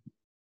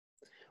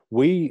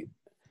 We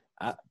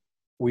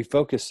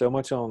focus so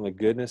much on the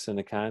goodness and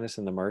the kindness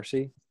and the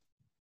mercy.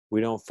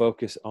 We don't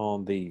focus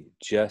on the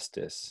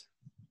justice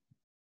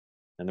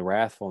and the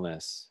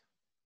wrathfulness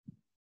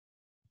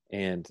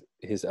and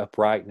his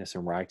uprightness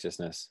and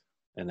righteousness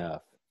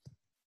enough.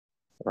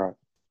 Right.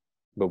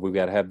 But we've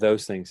got to have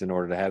those things in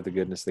order to have the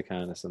goodness, the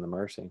kindness, and the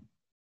mercy.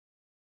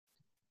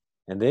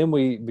 And then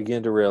we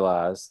begin to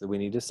realize that we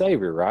need a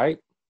Savior, right?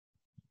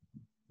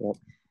 Yep.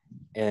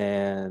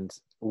 And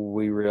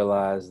we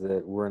realize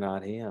that we're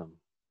not him.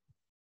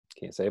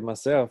 Can't save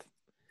myself.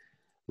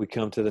 We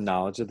come to the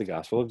knowledge of the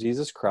gospel of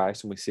Jesus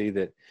Christ, and we see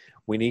that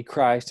we need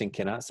Christ and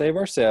cannot save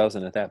ourselves.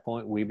 And at that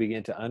point, we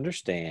begin to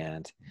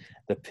understand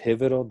the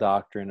pivotal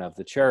doctrine of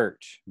the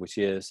church, which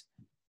is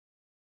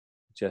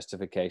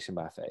justification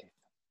by faith.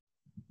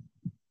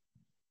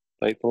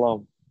 Faith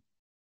alone.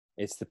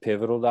 It's the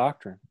pivotal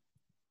doctrine.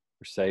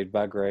 We're saved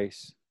by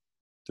grace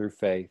through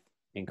faith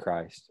in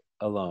Christ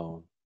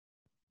alone,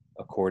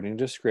 according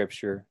to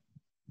Scripture,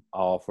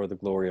 all for the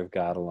glory of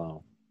God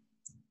alone.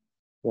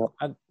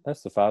 Yep.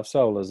 That's the five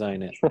solas,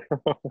 ain't it?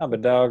 I'm a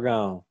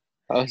doggone.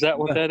 Oh, is that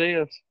what that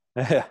is?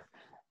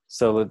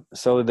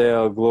 Soli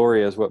Deo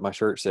Gloria is what my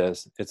shirt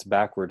says. It's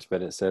backwards,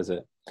 but it says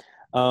it.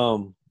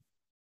 To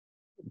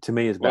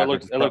me, it's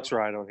backwards. It looks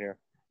right on here.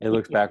 It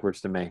looks backwards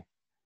to me.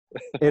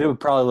 It would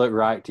probably look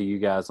right to you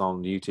guys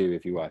on YouTube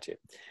if you watch it.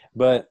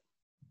 But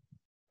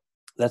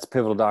that's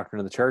pivotal doctrine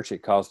of the church.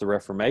 It caused the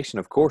Reformation.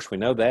 Of course, we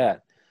know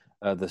that.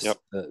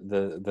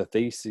 The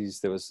theses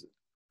that was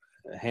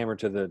hammered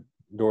to the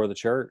door of the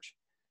church,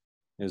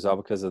 it was all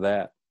because of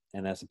that.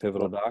 And that's a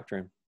pivotal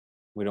doctrine.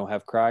 We don't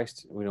have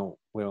Christ. We're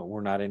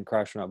not in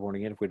Christ. We're not born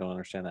again if we don't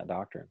understand that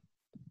doctrine.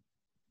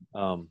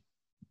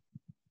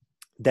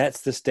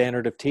 That's the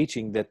standard of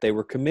teaching that they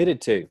were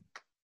committed to.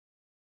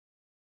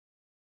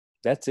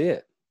 That's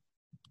it.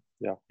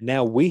 Yeah.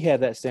 Now we have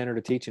that standard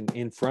of teaching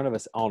in front of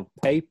us on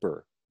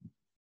paper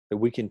that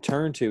we can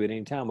turn to at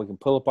any time. We can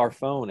pull up our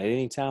phone at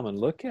any time and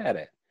look at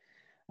it.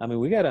 I mean,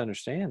 we got to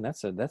understand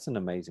that's an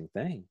amazing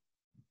thing.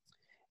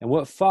 And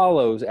what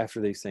follows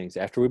after these things,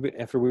 after we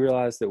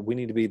realize that we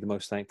need to be the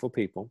most thankful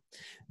people,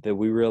 that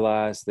we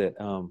realize that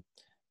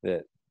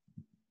that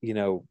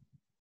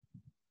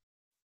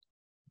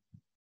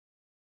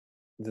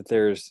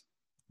there's,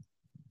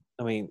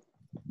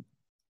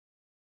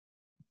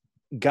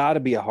 got to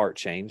be a heart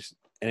change,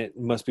 and it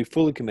must be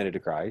fully committed to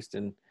Christ,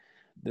 and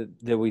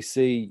that we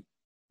see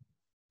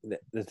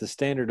that the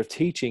standard of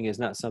teaching is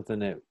not something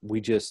that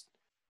we just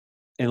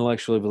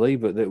intellectually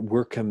believe, but that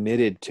we're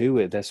committed to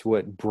it. That's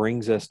what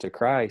brings us to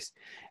Christ.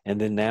 And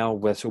then now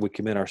that's what we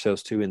commit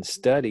ourselves to in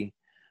study.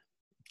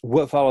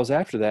 What follows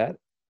after that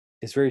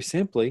is very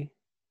simply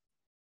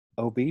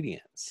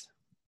obedience.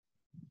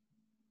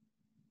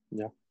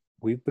 Yeah.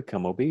 We've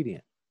become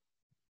obedient.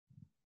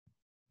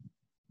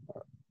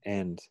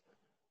 And,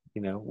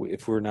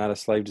 if we're not a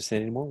slave to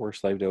sin anymore, we're a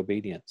slave to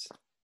obedience.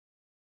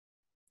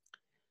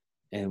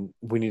 And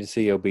we need to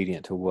see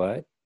obedient to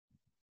what?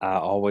 I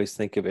always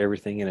think of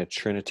everything in a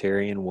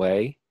Trinitarian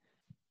way.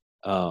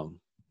 I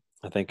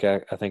think I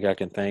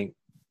can thank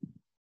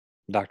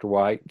Dr.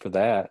 White for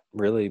that,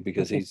 really,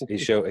 because he's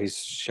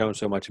shown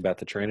so much about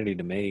the Trinity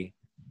to me.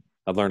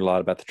 I've learned a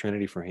lot about the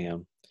Trinity from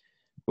him.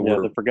 But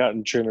The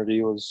Forgotten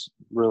Trinity was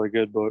a really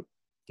good book.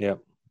 Yep.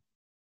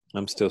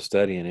 I'm still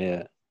studying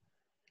it.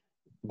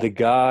 The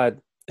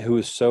God who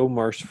is so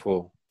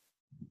merciful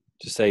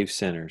to save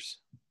sinners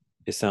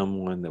is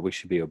someone that we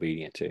should be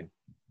obedient to.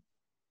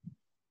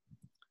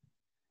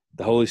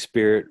 The Holy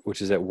Spirit,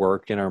 which is at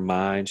work in our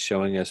minds,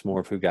 showing us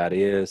more of who God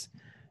is.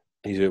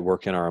 He's at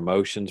work in our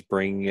emotions,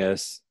 bringing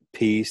us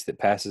peace that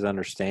passes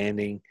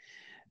understanding.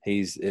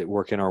 He's at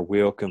work in our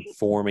will,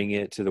 conforming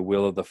it to the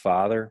will of the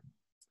Father.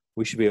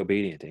 We should be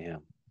obedient to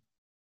him.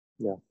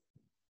 Yeah.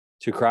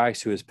 To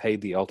Christ, who has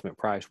paid the ultimate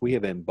price. We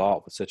have been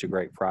bought with such a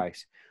great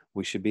price.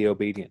 We should be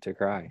obedient to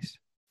Christ.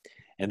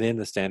 And then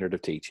the standard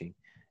of teaching.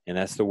 And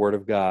that's the Word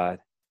of God.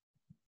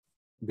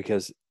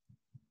 Because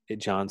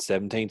John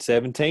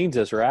 17:17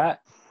 us, right?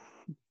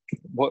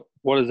 What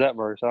is that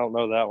verse? I don't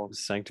know that one.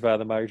 Sanctify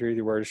them by your truth,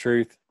 your word is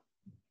truth.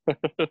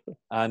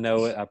 I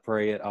know it. I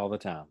pray it all the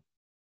time.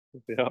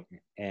 Yeah.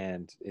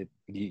 And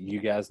you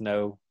guys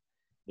know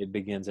it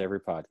begins every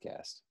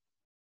podcast.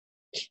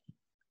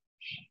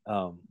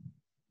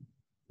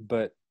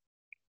 But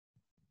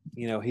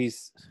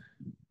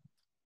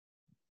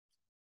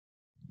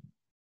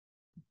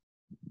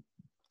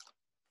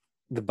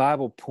the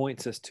Bible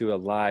points us to a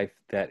life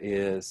that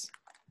is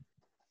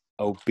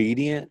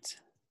obedient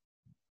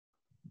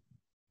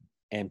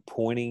and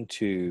pointing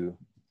to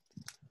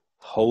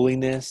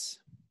holiness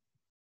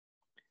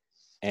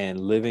and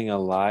living a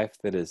life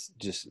that is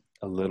just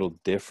a little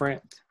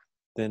different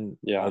than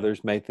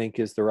others may think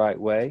is the right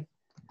way,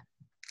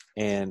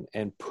 and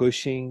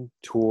pushing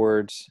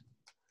towards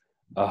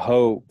a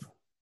hope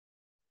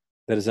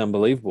that is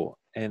unbelievable.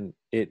 And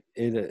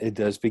it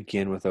does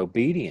begin with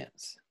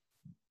obedience.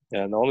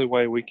 Yeah, and the only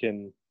way we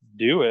can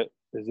do it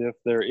is if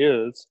there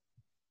is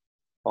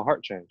a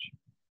heart change.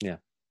 Yeah.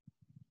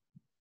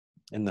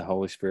 And the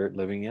Holy Spirit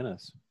living in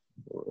us.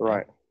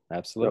 Right. Yeah,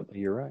 absolutely.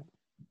 Yep. You're right.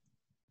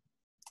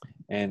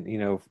 And,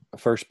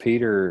 1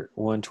 Peter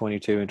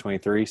 1:22 and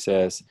 23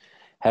 says,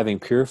 having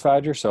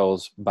purified your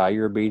souls by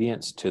your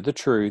obedience to the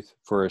truth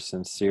for a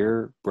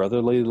sincere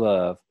brotherly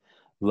love,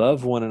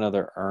 love one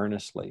another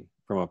earnestly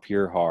from a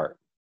pure heart,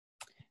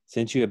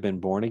 since you have been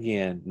born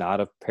again, not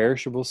of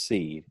perishable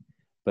seed,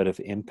 but of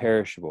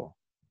imperishable,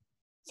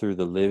 through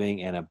the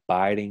living and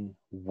abiding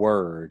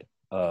word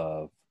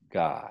of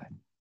God.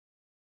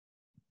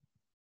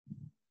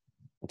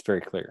 It's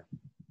very clear.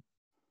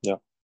 Yeah.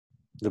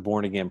 The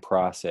born again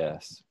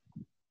process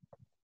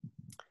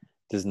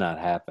does not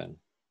happen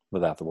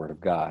without the word of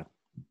God.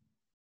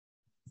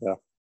 Yeah.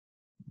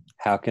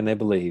 How can they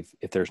believe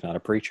if there's not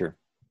a preacher?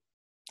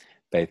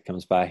 Faith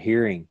comes by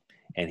hearing,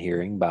 and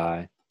hearing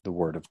by the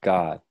word of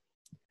God.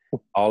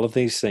 All of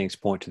these things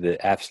point to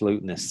the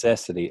absolute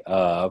necessity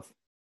of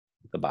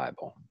the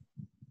Bible,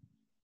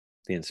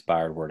 the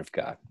inspired word of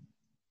God.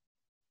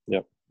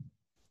 Yep.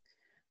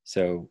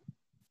 So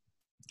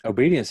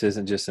obedience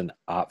isn't just an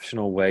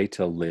optional way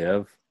to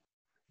live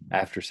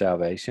after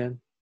salvation.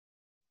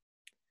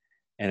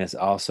 And it's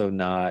also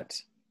not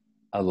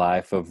a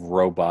life of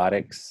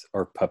robotics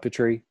or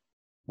puppetry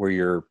where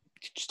you're,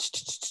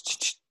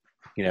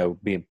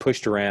 being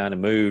pushed around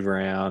and moved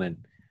around.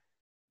 And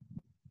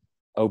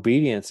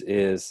obedience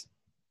is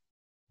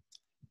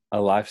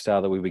a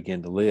lifestyle that we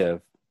begin to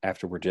live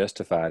after we're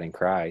justified in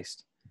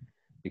Christ,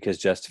 because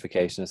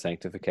justification and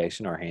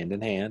sanctification are hand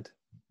in hand.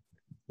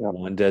 Yep.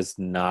 One does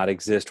not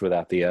exist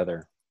without the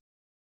other.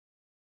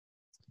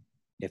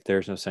 If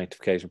there's no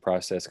sanctification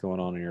process going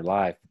on in your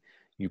life,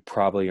 you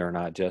probably are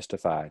not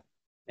justified,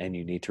 and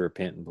you need to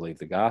repent and believe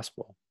the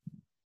gospel.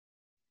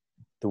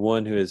 The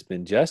one who has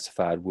been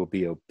justified will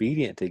be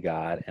obedient to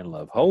God and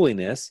love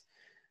holiness.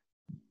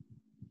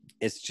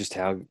 It's just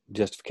how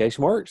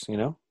justification works,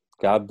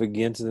 God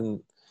begins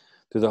through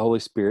the Holy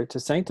Spirit to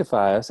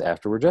sanctify us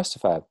after we're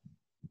justified.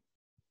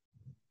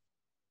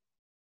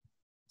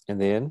 And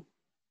then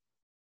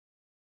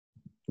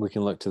we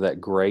can look to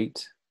that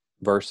great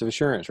verse of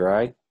assurance,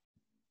 right?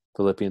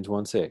 Philippians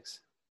 1:6.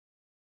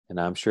 And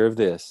I'm sure of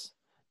this,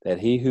 that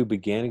he who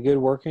began a good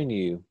work in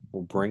you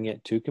will bring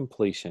it to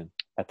completion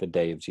at the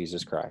day of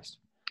Jesus Christ.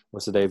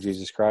 What's the day of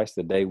Jesus Christ?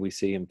 The day we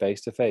see him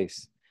face to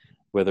face,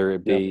 whether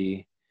it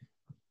be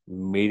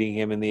meeting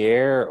him in the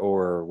air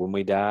or when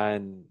we die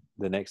and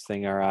the next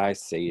thing our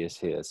eyes see is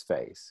his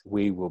face.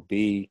 We will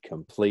be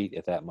complete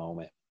at that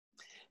moment.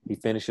 He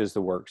finishes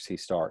the works he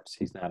starts.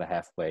 He's not a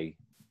halfway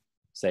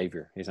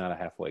Savior. He's not a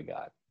halfway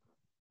God.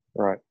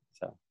 Right.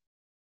 So,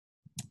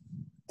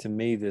 to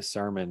me, this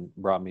sermon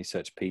brought me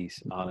such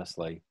peace,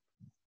 honestly,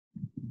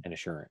 and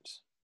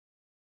assurance.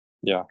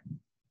 Yeah.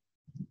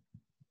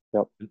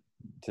 Yep.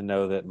 To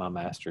know that my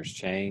master's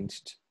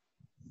changed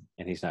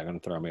and he's not going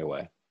to throw me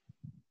away.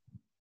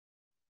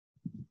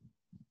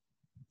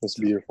 That's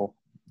beautiful.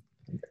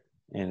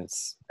 And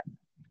it's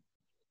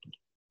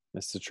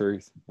the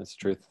truth. It's the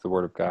truth of the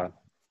word of God.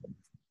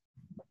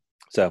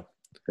 So,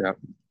 yeah.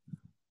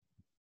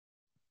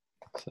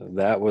 So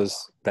that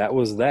was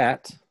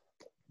that.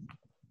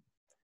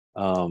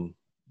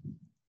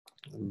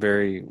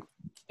 Very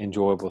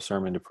enjoyable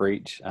sermon to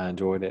preach. I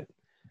enjoyed it.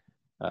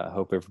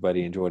 Hope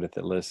everybody enjoyed it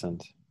that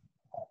listened.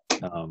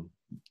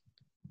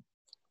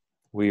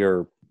 We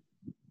are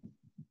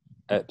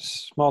at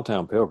Small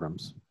Town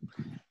Pilgrims.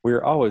 We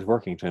are always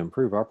working to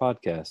improve our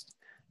podcast.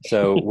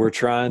 So we're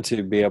trying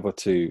to be able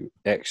to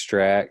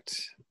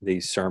extract the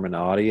sermon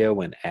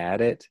audio and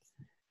add it.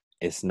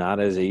 It's not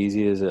as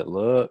easy as it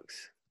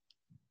looks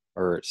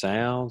or it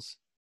sounds,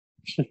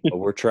 but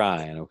we're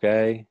trying,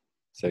 okay?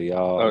 So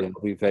y'all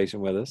be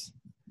patient with us.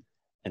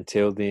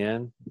 Until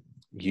then,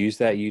 use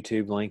that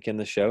YouTube link in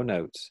the show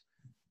notes.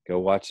 Go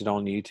watch it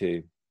on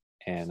YouTube.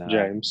 And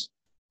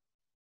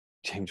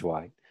James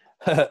White.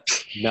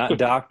 Not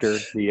Doctor,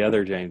 the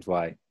other James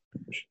White.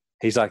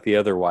 He's like the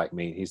other white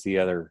meat. He's the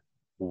other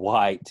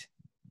white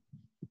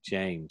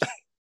James.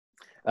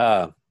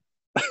 But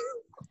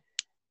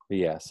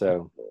yeah,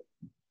 so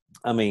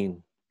I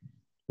mean,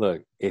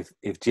 look,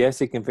 if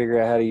Jesse can figure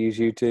out how to use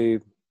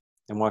YouTube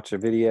and watch a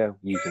video,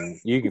 you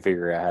can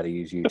figure out how to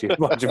use YouTube and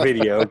watch a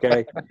video,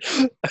 okay?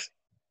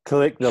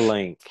 Click the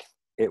link.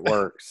 It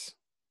works.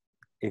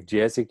 If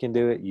Jesse can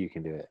do it, you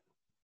can do it.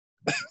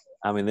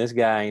 I mean, this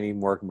guy ain't even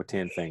working with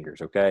 10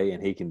 fingers, okay?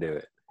 And he can do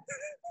it.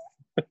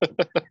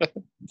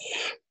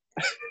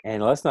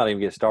 And let's not even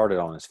get started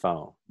on his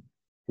phone.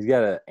 He's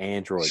got an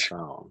Android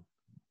phone,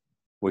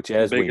 which, The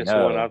as we biggest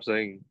one know, I've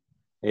seen.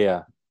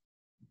 yeah,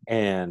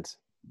 and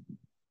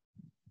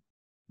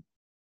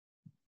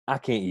I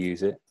can't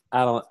use it.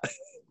 I don't.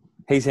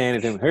 He's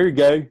handed him. Here you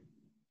go.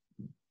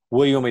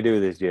 What do you want me to do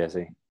with this,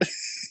 Jesse?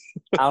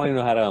 I don't even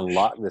know how to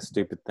unlock this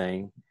stupid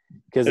thing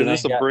because Is it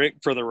this ain't a got. brick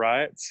for the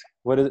riots?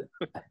 What is it?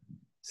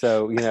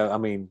 So I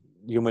mean,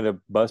 you want me to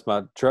bust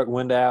my truck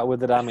window out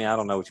with it? I mean, I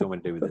don't know what you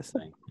want me to do with this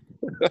thing.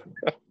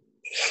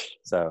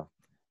 So,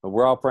 but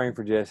we're all praying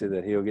for Jesse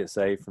that he'll get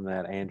saved from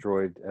that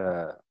Android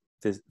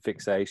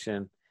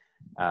fixation.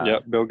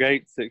 Yep, Bill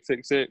Gates,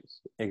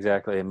 666.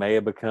 Exactly. It may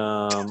have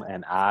become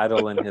an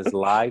idol in his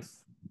life,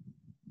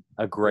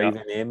 a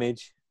graven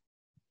image.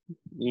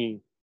 Mm.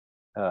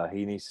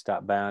 He needs to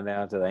stop bowing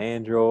down to the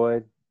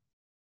Android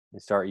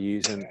and start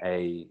using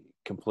a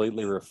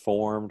completely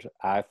reformed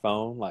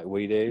iPhone like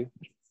we do.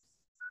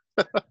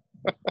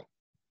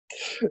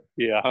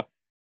 Yeah.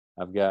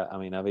 I've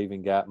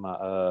even got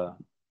my,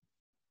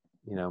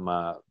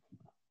 my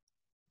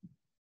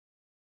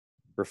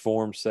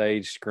Reform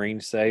Sage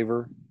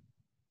screensaver.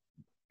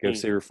 Go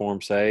see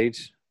Reform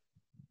Sage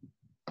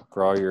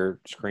for all your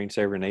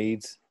screensaver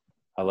needs.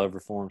 I love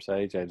Reform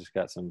Sage. I just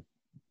got some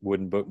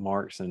wooden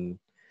bookmarks and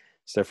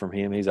stuff from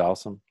him. He's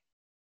awesome.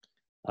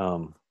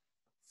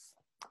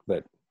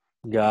 But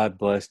God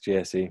bless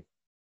Jesse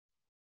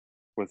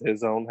with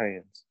his own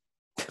hands.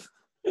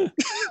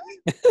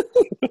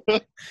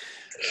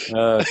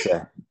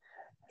 Okay.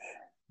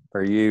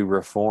 For you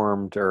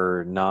reformed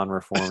or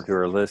non-reformed who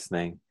are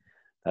listening,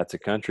 that's a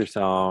country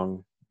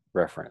song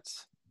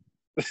reference.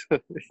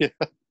 Yeah.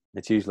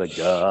 It's usually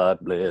God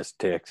bless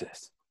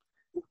Texas.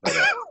 But,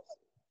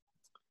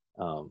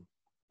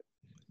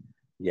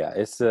 yeah,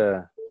 it's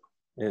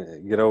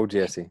good old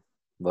Jesse.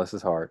 Bless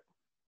his heart.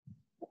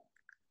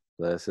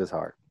 Bless his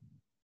heart.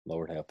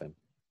 Lord help him.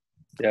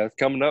 Yeah, it's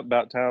coming up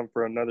about time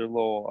for another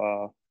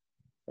little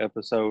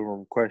episode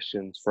from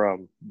questions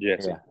from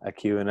Jesse. Yeah, a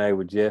Q&A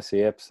with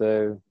Jesse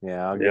episode.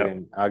 Yeah,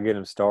 I'll get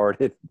him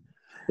started.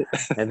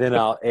 And then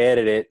I'll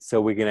edit it so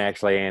we can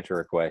actually answer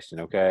a question,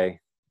 okay?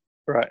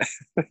 Right.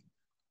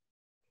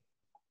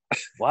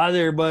 Why is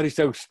everybody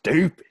so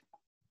stupid?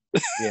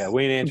 Yeah,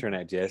 we ain't answering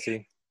that,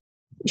 Jesse.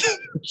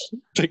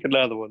 Pick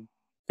another one.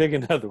 Pick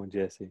another one,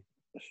 Jesse.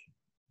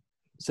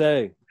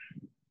 Say,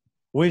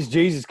 when's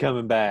Jesus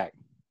coming back?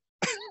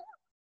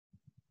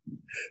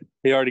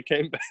 He already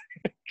came back.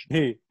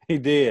 He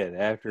did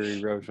after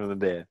he rose from the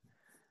dead.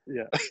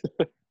 Yeah.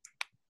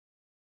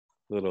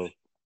 Little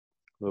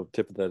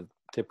tip of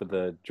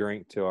the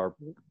drink to our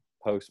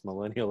post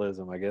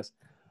millennialism, I guess.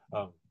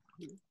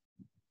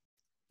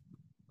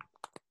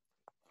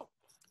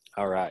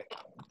 All right.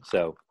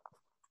 So,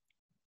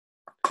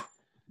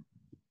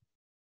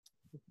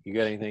 you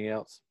got anything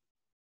else?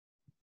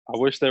 I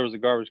wish there was a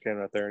garbage can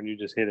right there and you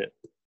just hit it.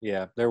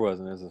 Yeah, there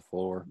wasn't. It was the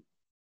floor.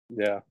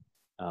 Yeah.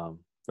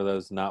 For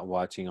those not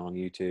watching on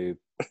YouTube,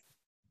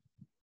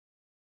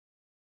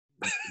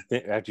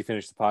 after you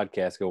finish the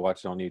podcast, go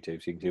watch it on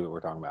YouTube so you can see what we're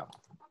talking about.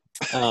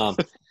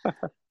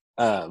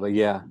 But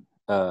yeah,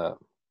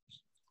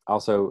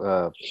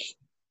 also,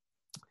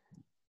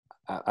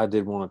 I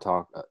did want to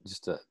talk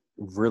just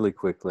really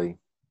quickly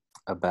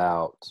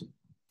about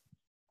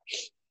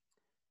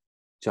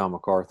John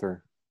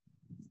MacArthur.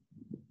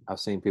 I've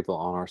seen people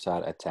on our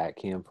side attack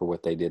him for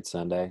what they did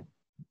Sunday.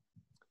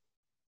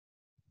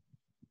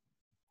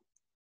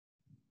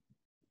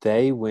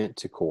 They went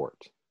to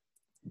court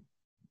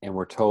and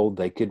were told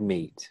they could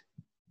meet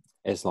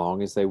as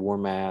long as they wore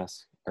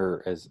masks,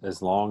 or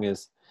as long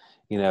as,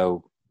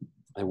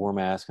 they wore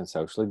masks and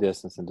socially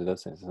distanced and did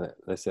those things.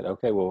 They said,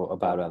 okay, we'll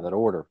abide by that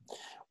order.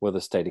 Well, the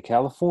state of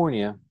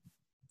California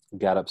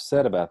got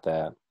upset about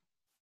that,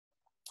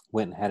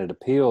 went and had it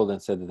appealed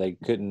and said that they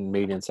couldn't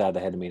meet inside,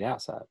 they had to meet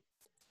outside.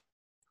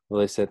 Well,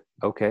 they said,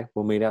 okay,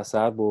 we'll meet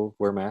outside, we'll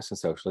wear masks and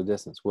socially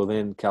distance. Well,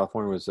 then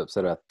California was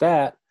upset about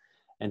that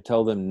and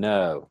told them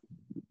no.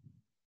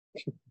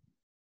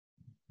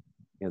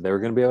 They were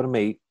going to be able to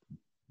meet.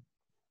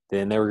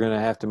 Then they were going to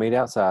have to meet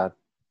outside.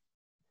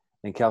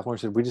 And California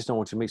said, we just don't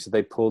want you to meet. So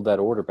they pulled that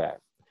order back.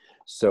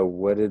 So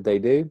what did they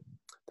do?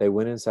 They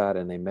went inside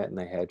and they met and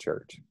they had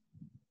church.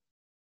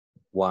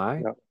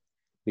 Why? Yep.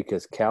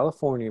 Because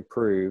California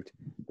proved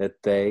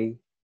that they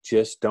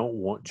just don't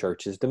want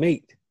churches to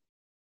meet.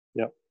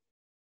 Yep.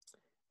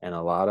 And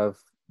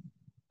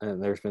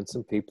and there's been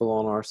some people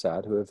on our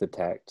side who have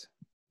attacked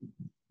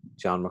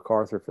John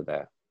MacArthur for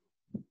that.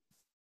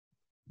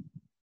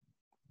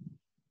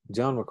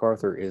 John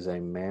MacArthur is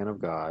a man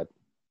of God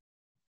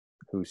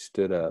who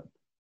stood up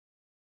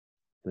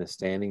and is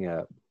standing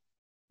up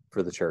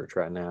for the church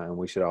right now, and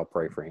we should all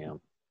pray for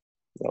him.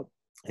 Yep.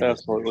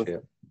 Absolutely.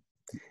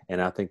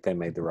 And I think they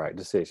made the right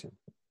decision.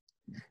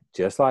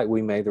 Just like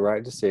we made the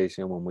right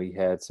decision when we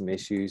had some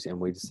issues and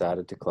we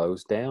decided to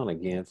close down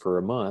again for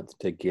a month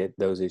to get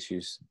those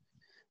issues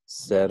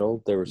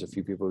settled. There was a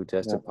few people who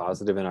tested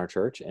positive in our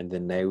church, and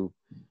then they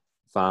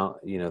found,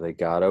 they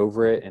got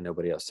over it and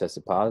nobody else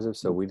tested positive.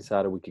 So we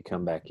decided we could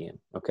come back in.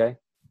 Okay.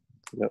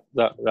 Yep,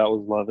 that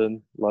was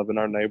loving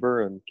our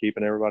neighbor and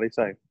keeping everybody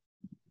safe.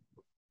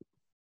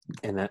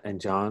 And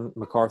John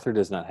MacArthur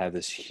does not have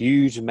this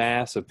huge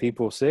mass of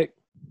people sick.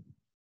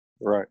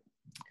 Right.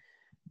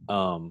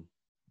 The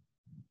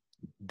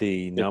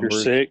if numbers.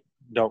 You're sick,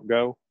 don't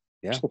go.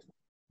 Yeah.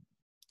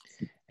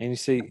 And you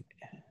see,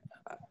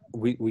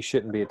 we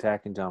shouldn't be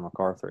attacking John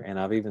MacArthur. And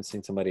I've even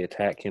seen somebody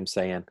attack him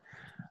saying,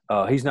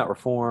 he's not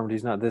reformed.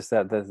 He's not this,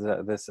 that,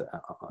 this.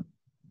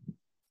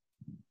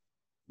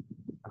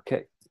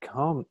 Okay,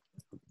 calm.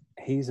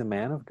 He's a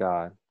man of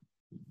God.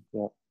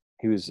 Yeah.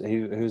 He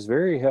was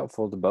very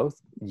helpful to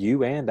both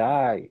you and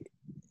I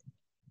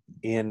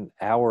in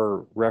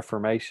our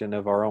reformation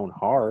of our own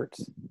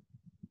hearts.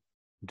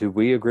 Do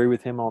we agree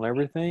with him on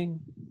everything?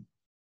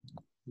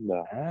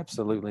 No.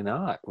 Absolutely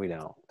not. We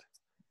don't.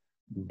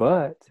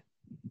 But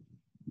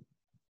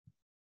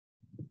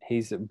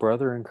he's a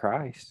brother in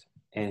Christ,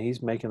 and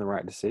he's making the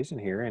right decision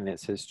here, and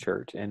it's his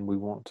church, and we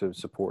want to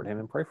support him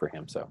and pray for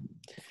him. So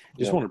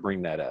just want to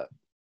bring that up.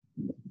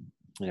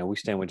 You know, we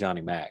stand with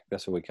Johnny Mac.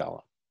 That's what we call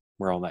him.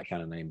 We're on that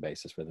kind of name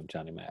basis with him,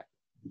 Johnny Mac.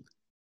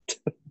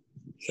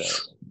 So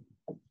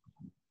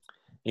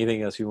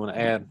anything else you want to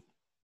add?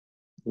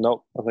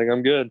 Nope. I think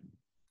I'm good.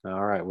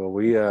 All right. Well,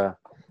 we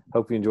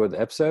hope you enjoyed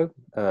the episode.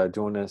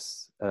 Join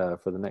us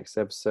for the next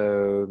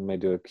episode. We may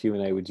do a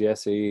Q&A with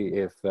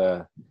Jesse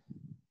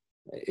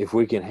if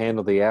we can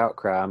handle the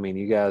outcry. I mean,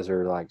 you guys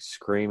are like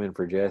screaming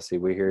for Jesse.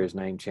 We hear his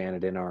name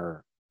chanted in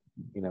our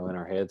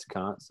heads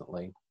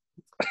constantly.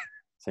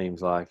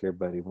 Seems like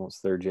everybody wants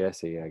their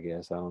Jesse, I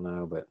guess. I don't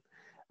know. But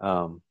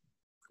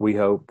we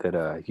hope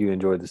that you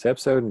enjoyed this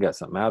episode and got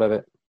something out of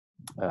it.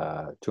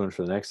 Join us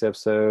for the next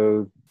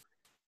episode.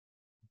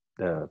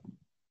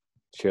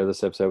 Share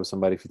this episode with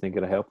somebody if you think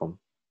it'll help them.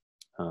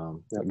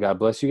 God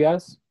bless you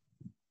guys,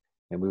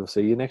 and we will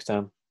see you next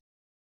time.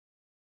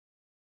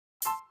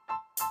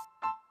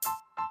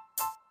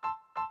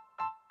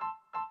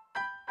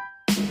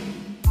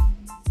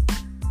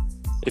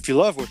 If you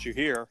love what you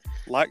hear,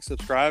 like,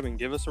 subscribe, and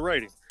give us a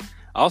rating.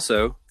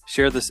 Also,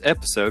 share this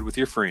episode with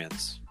your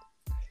friends.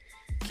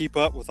 Keep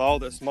up with all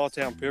that Small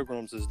Town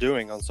Pilgrims is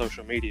doing on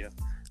social media.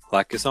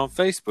 Like us on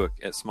Facebook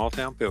at Small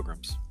Town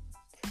Pilgrims.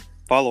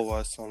 Follow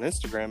us on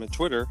Instagram and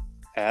Twitter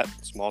at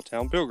Small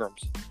Town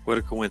Pilgrims. What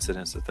a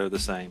coincidence that they're the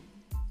same.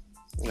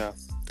 Yeah.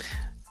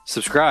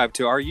 Subscribe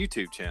to our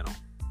YouTube channel.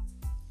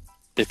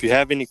 If you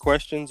have any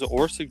questions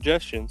or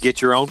suggestions,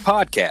 get your own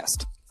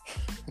podcast.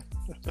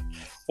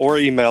 Or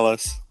email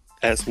us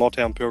at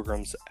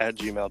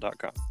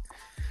smalltownpilgrims@gmail.com.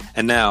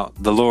 And now,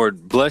 the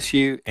Lord bless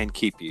you and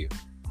keep you.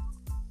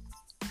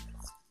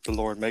 The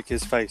Lord make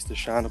his face to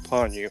shine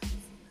upon you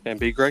and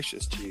be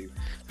gracious to you.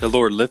 The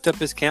Lord lift up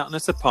his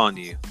countenance upon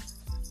you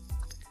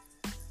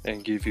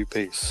and give you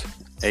peace.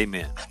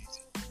 Amen.